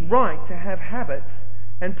 it is right to have habits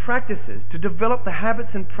and practices, to develop the habits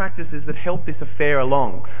and practices that help this affair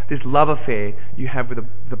along, this love affair you have with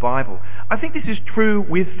the Bible. I think this is true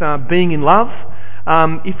with being in love.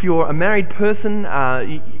 If you're a married person,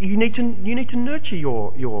 you need to nurture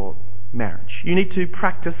your marriage. You need to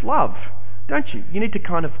practice love, don't you? You need to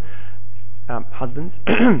kind of, husbands,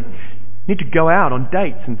 need to go out on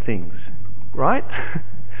dates and things, right?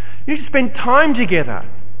 You need to spend time together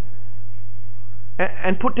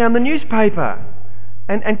and put down the newspaper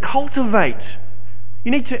and cultivate.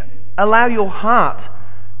 You need to allow your heart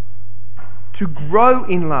to grow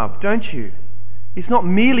in love, don't you? It's not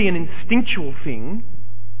merely an instinctual thing.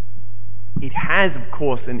 It has, of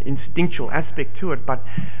course, an instinctual aspect to it, but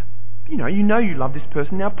you know you love this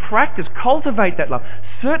person. Now practice, cultivate that love.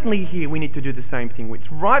 Certainly here we need to do the same thing.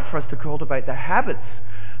 It's right for us to cultivate the habits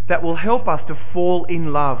that will help us to fall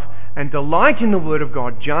in love and delight in the Word of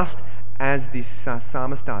God just as this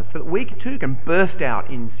psalmist does, so that we too can burst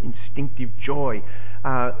out in instinctive joy,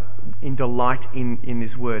 in delight in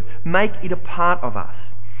this Word. Make it a part of us.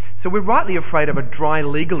 So we're rightly afraid of a dry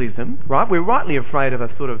legalism, right? We're rightly afraid of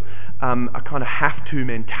a sort of a kind of have-to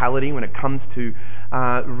mentality when it comes to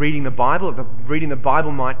reading the Bible. Reading the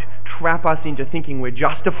Bible might trap us into thinking we're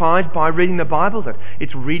justified by reading the Bible, that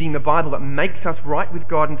it's reading the Bible that makes us right with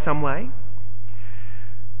God in some way.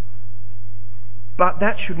 But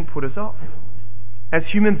that shouldn't put us off. As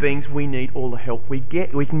human beings, we need all the help we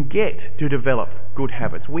can get to develop good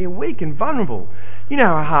habits. We are weak and vulnerable. You know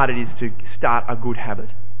how hard it is to start a good habit.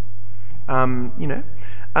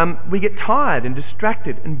 We get tired and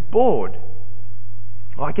distracted and bored.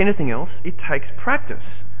 Like anything else, it takes practice,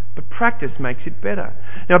 but practice makes it better.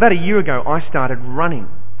 Now, about a year ago, I started running.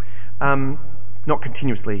 Not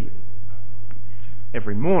continuously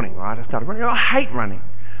every morning, right? I started running. I hate running.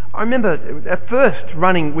 I remember at first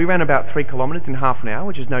running, we ran about 3 kilometres in half an hour,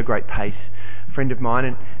 which is no great pace, a friend of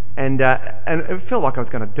mine, and it felt like I was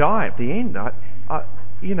going to die at the end. I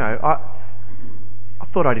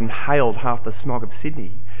thought I'd inhaled half the smog of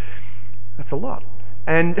Sydney. That's a lot.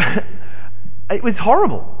 And it was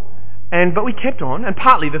horrible. But we kept on, and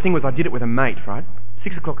partly the thing was I did it with a mate, right?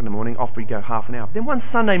 6 o'clock in the morning, off we go half an hour. Then one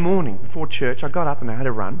Sunday morning before church, I got up and I had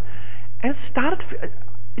a run, and it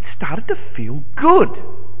started to feel good.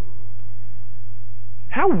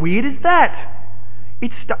 How weird is that?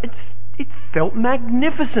 It felt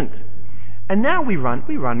magnificent. And now we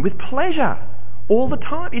run with pleasure all the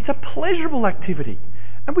time. It's a pleasurable activity.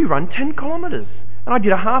 And we run 10 kilometres. And I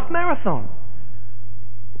did a half marathon.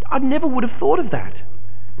 I never would have thought of that.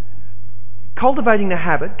 Cultivating the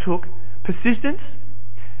habit took persistence,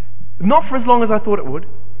 not for as long as I thought it would.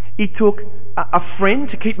 It took a friend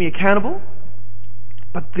to keep me accountable.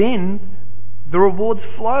 But then the rewards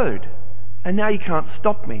flowed. And now you can't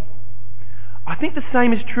stop me. I think the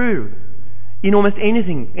same is true in almost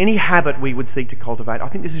anything, any habit we would seek to cultivate. I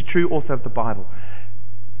think this is true also of the Bible.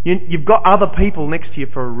 You've got other people next to you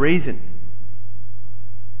for a reason.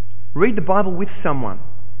 Read the Bible with someone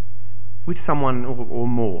or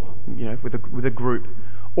more, with a group.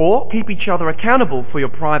 Or keep each other accountable for your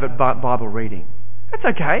private Bible reading. That's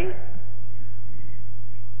okay.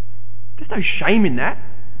 There's no shame in that.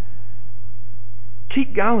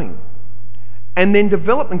 Keep going. And then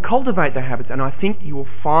develop and cultivate the habits. And I think you will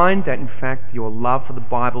find that, in fact, your love for the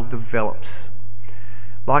Bible develops.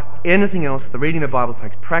 Like anything else, the reading of the Bible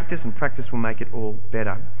takes practice, and practice will make it all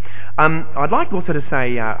better. I'd like also to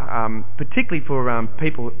say, particularly for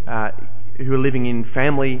people who are living in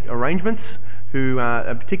family arrangements,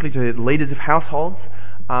 particularly to leaders of households,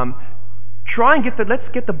 let's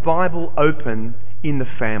get the Bible open in the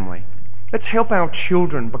family. Let's help our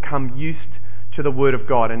children become used to the Word of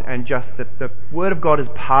God, and just that the Word of God is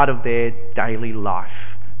part of their daily life,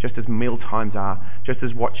 just as meal times are, just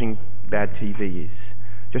as watching bad TV is,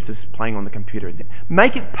 just as playing on the computer is.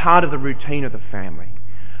 Make it part of the routine of the family.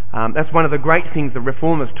 That's one of the great things the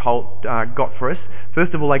Reformers got for us.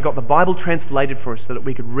 First of all, they got the Bible translated for us so that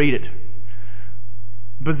we could read it.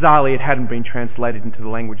 Bizarrely, it hadn't been translated into the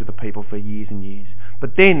language of the people for years and years.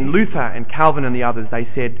 But then Luther and Calvin and the others, they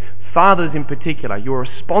said, fathers in particular, you're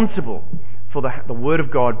responsible for the Word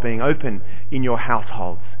of God being open in your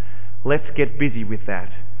households. Let's get busy with that.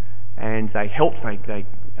 And they helped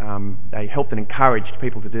and encouraged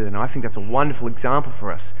people to do that. And I think that's a wonderful example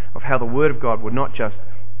for us of how the Word of God would not just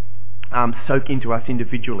soak into us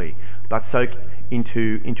individually, but soak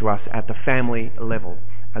into us at the family level,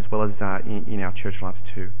 as well as in our church lives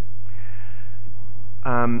too.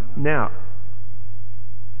 Now,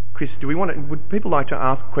 Chris, would people like to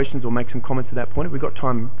ask questions or make some comments at that point? Have we got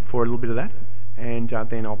time for a little bit of that? And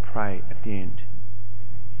then I'll pray at the end.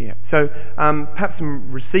 Yeah. So perhaps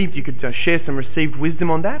you could share some received wisdom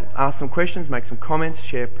on that, ask some questions, make some comments,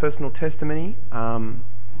 share personal testimony,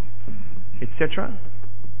 etc.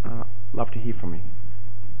 Love to hear from you.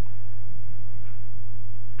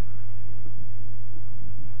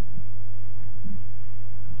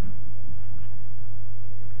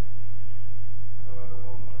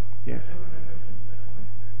 Yes.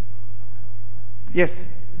 Yes.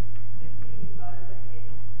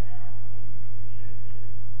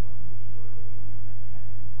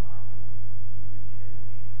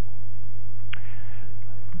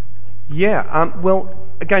 Yeah, well,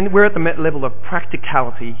 again, we're at the level of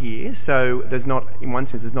practicality here, so in one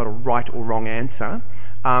sense, there's not a right or wrong answer,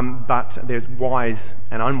 but there's wise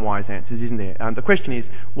and unwise answers, isn't there? The question is,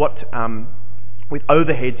 with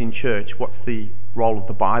overheads in church, what's the role of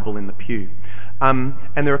the Bible in the pew? And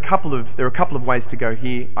there are a couple of ways to go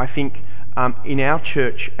here. I think in our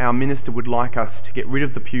church, our minister would like us to get rid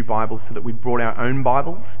of the pew Bibles so that we brought our own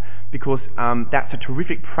Bibles, because that's a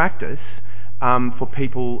terrific practice. For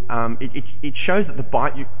people, it shows that the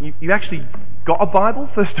Bible, you actually got a Bible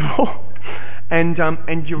first of all, and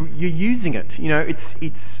you're using it. You know,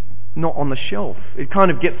 it's not on the shelf. It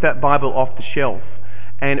kind of gets that Bible off the shelf,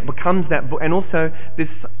 and it becomes that book. And also, there's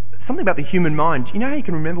something about the human mind. You know how you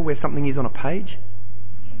can remember where something is on a page?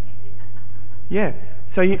 Yeah.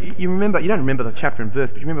 So you remember. You don't remember the chapter and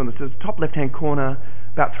verse, but you remember on the top left-hand corner,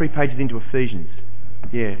 about 3 pages into Ephesians.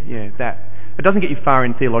 Yeah, that. It doesn't get you far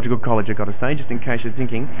in theological college, I've got to say, just in case you're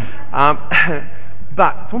thinking.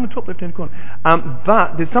 But it's on the top left-hand corner.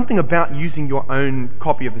 But there's something about using your own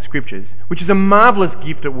copy of the Scriptures, which is a marvellous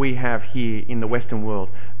gift that we have here in the Western world,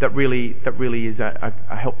 that really is a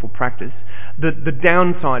helpful practice. The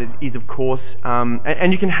downside is of course,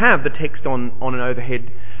 and you can have the text on an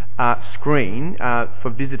overhead screen for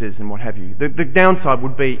visitors and what have you. The downside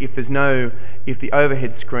would be if the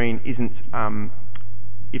overhead screen isn't.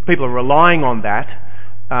 If people are relying on that,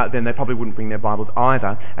 then they probably wouldn't bring their Bibles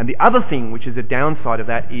either. And the other thing, which is a downside of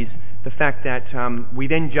that, is the fact that we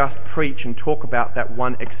then just preach and talk about that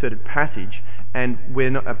one excerpted passage, and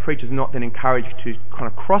a preacher's not then encouraged to kind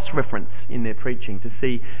of cross-reference in their preaching to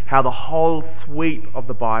see how the whole sweep of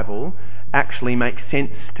the Bible actually makes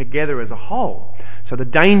sense together as a whole. So the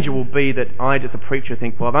danger will be that I, as a preacher,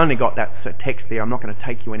 think, well, I've only got that text there, I'm not going to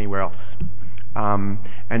take you anywhere else.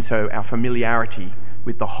 And so our familiarity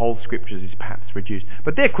with the whole Scriptures is perhaps reduced.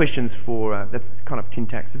 But they're questions for, that's kind of tin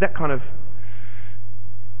tacks. Is that kind of,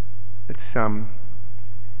 it's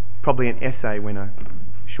probably an essay when a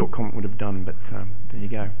short comment would have done, but there you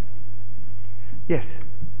go. Yes?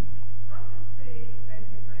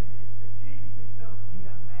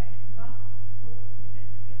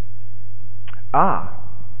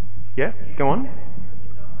 Yeah, go on.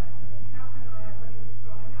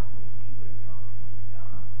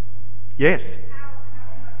 Yes.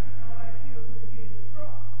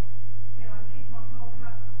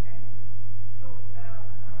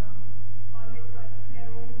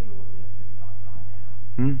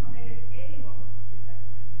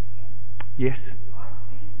 Yes.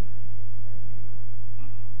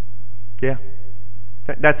 Yeah.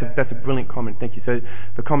 That's a brilliant comment. Thank you. So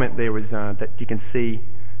the comment there was that you can see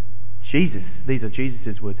Jesus. These are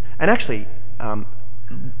Jesus' words. And actually,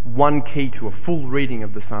 one key to a full reading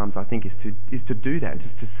of the Psalms, I think, is to do that.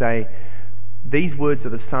 Just to say, these words are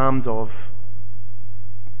the Psalms of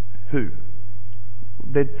who?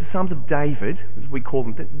 They're the Psalms of David, as we call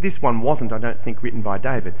them. This one wasn't, I don't think, written by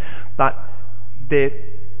David, but they're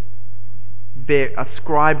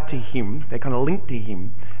ascribed to him. They're kind of linked to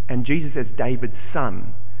him. And Jesus, as David's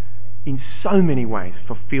son, in so many ways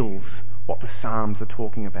fulfills what the Psalms are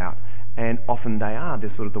talking about. And often they are.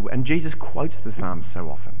 They're sort of and Jesus quotes the Psalms so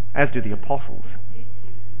often, as do the apostles.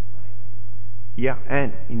 Yeah,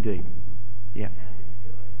 and indeed, yeah.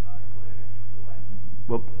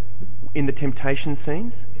 Well, in the temptation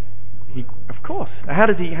scenes, of course. How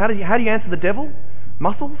do you answer the devil?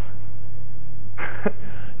 Muscles?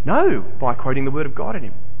 No, by quoting the Word of God in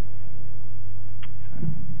him. So,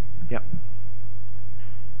 yeah.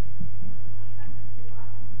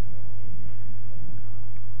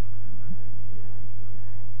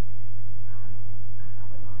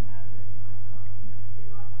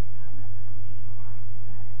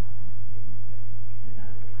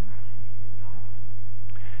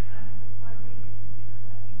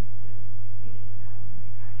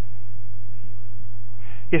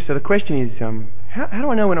 Yes, so the question is, how do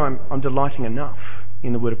I know when I'm delighting enough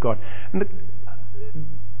in the Word of God? And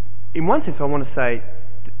in one sense, I want to say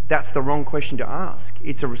that's the wrong question to ask.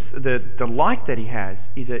 The delight that he has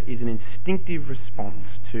is an instinctive response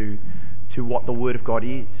to what the Word of God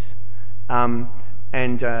is,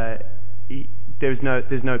 there's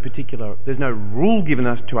no rule given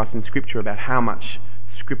to us in Scripture about how much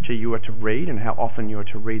Scripture you are to read and how often you are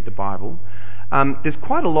to read the Bible. There's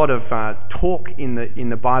quite a lot of talk in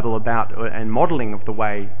the Bible about and modelling of the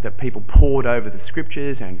way that people pored over the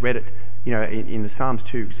Scriptures and read it, in the Psalms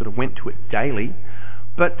too, sort of went to it daily.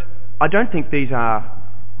 But I don't think these are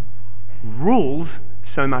rules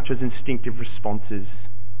so much as instinctive responses.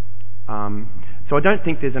 So I don't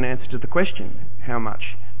think there's an answer to the question, how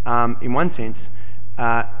much. In one sense,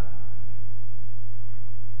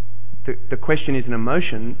 the question is an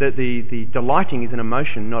emotion, that the delighting is an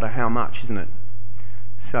emotion, not a how much, isn't it?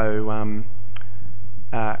 So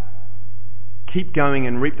keep going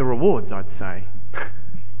and reap the rewards, I'd say.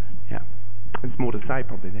 Yeah, there's more to say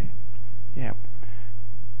probably there. Yeah.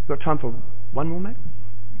 We've got time for one more, mate?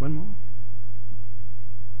 One more?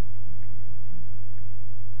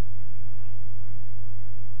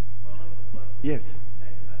 Yes.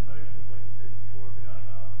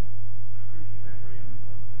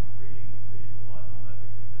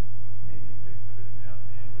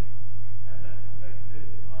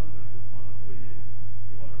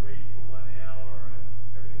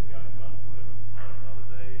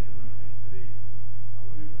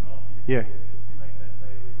 Yeah.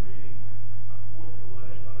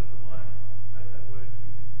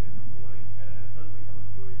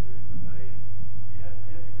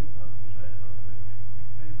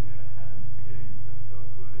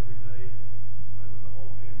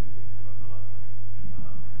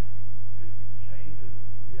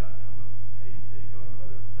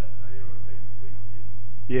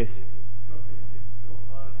 Yes.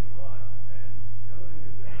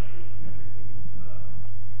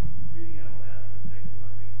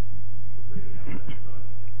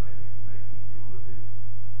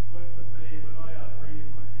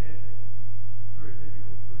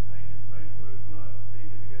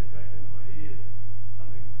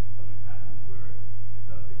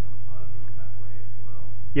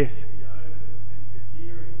 Yes.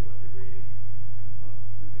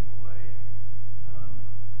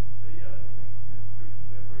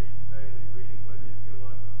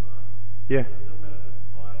 Yeah.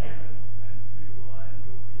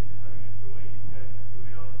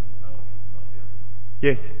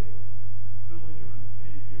 Yes.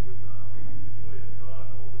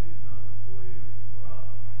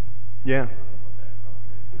 Yeah.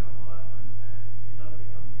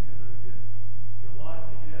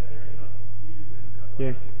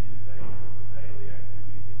 Yes.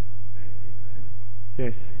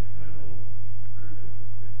 Yes.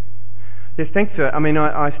 Yes, thanks.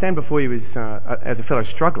 I stand before you as a fellow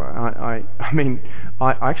struggler. I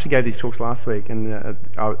actually gave these talks last week, and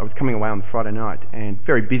I was coming away on the Friday night, and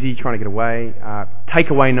very busy trying to get away.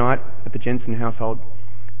 Takeaway night at the Jensen household.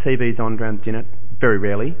 TV's on around dinner, very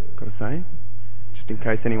rarely, got to say, just in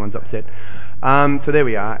case anyone's upset. So there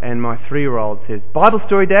we are, and my 3-year-old says, "Bible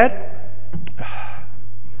story, Dad?"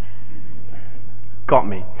 Got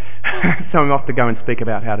me. So I'm off to go and speak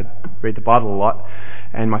about how to read the Bible a lot,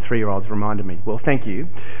 and my 3-year-old's reminded me. Well, thank you.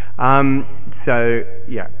 So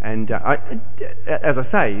yeah, and as I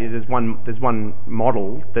say, there's one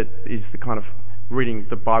model that is the kind of reading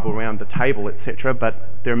the Bible around the table, etc.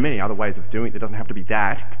 But there are many other ways of doing it. There doesn't have to be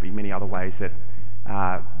that. It could be many other ways that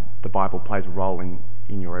the Bible plays a role in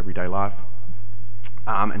your everyday life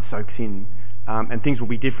and soaks in. And things will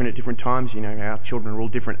be different at different times. Our children are all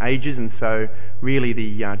different ages, and so really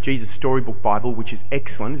the Jesus Storybook Bible, which is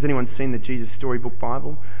excellent. Has anyone seen the Jesus Storybook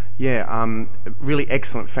Bible? Yeah, really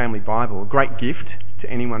excellent family Bible. A great gift to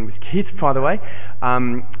anyone with kids, by the way.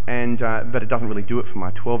 But it doesn't really do it for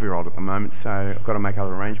my 12-year-old at the moment, so I've got to make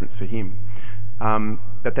other arrangements for him.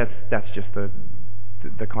 But that's just the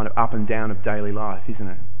kind of up and down of daily life, isn't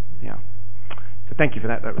it? Yeah. So thank you for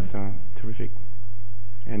that. That was terrific.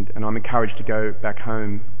 And I'm encouraged to go back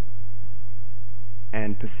home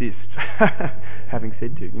and persist, having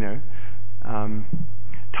said to,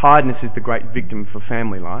 tiredness is the great victim for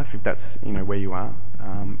family life, if that's, where you are,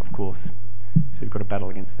 of course. So you've got to battle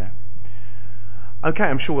against that. Okay,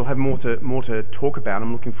 I'm sure we'll have more to talk about.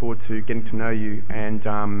 I'm looking forward to getting to know you and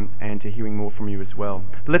to hearing more from you as well.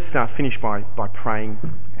 But let's finish by praying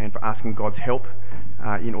and for asking God's help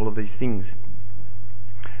in all of these things.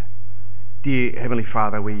 Dear Heavenly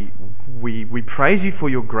Father, we praise you for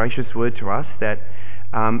your gracious word to us, that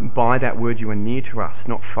by that word you are near to us,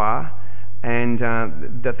 not far, and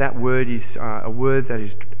that word is a word that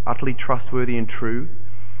is utterly trustworthy and true.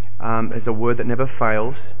 It's a word that never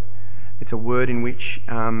fails. It's a word in which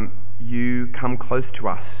you come close to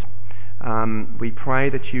us. We pray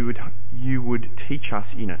that you would teach us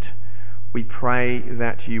in it. We pray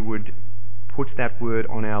that you would put that word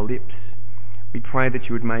on our lips. We pray that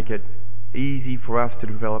you would make it easy for us to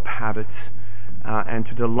develop habits and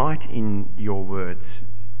to delight in your words,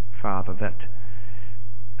 Father, that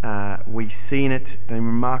we see in it the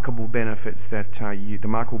remarkable benefits the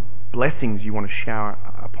remarkable blessings you want to shower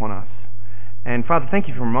upon us. And Father, thank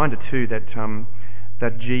you for a reminder too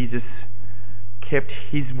that Jesus kept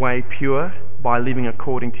his way pure by living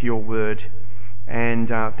according to your word. And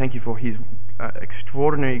thank you for his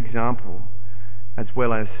extraordinary example, as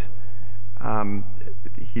well as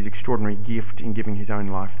his extraordinary gift in giving his own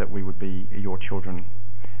life that we would be your children.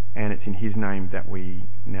 And it's in his name that we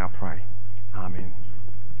now pray. Amen.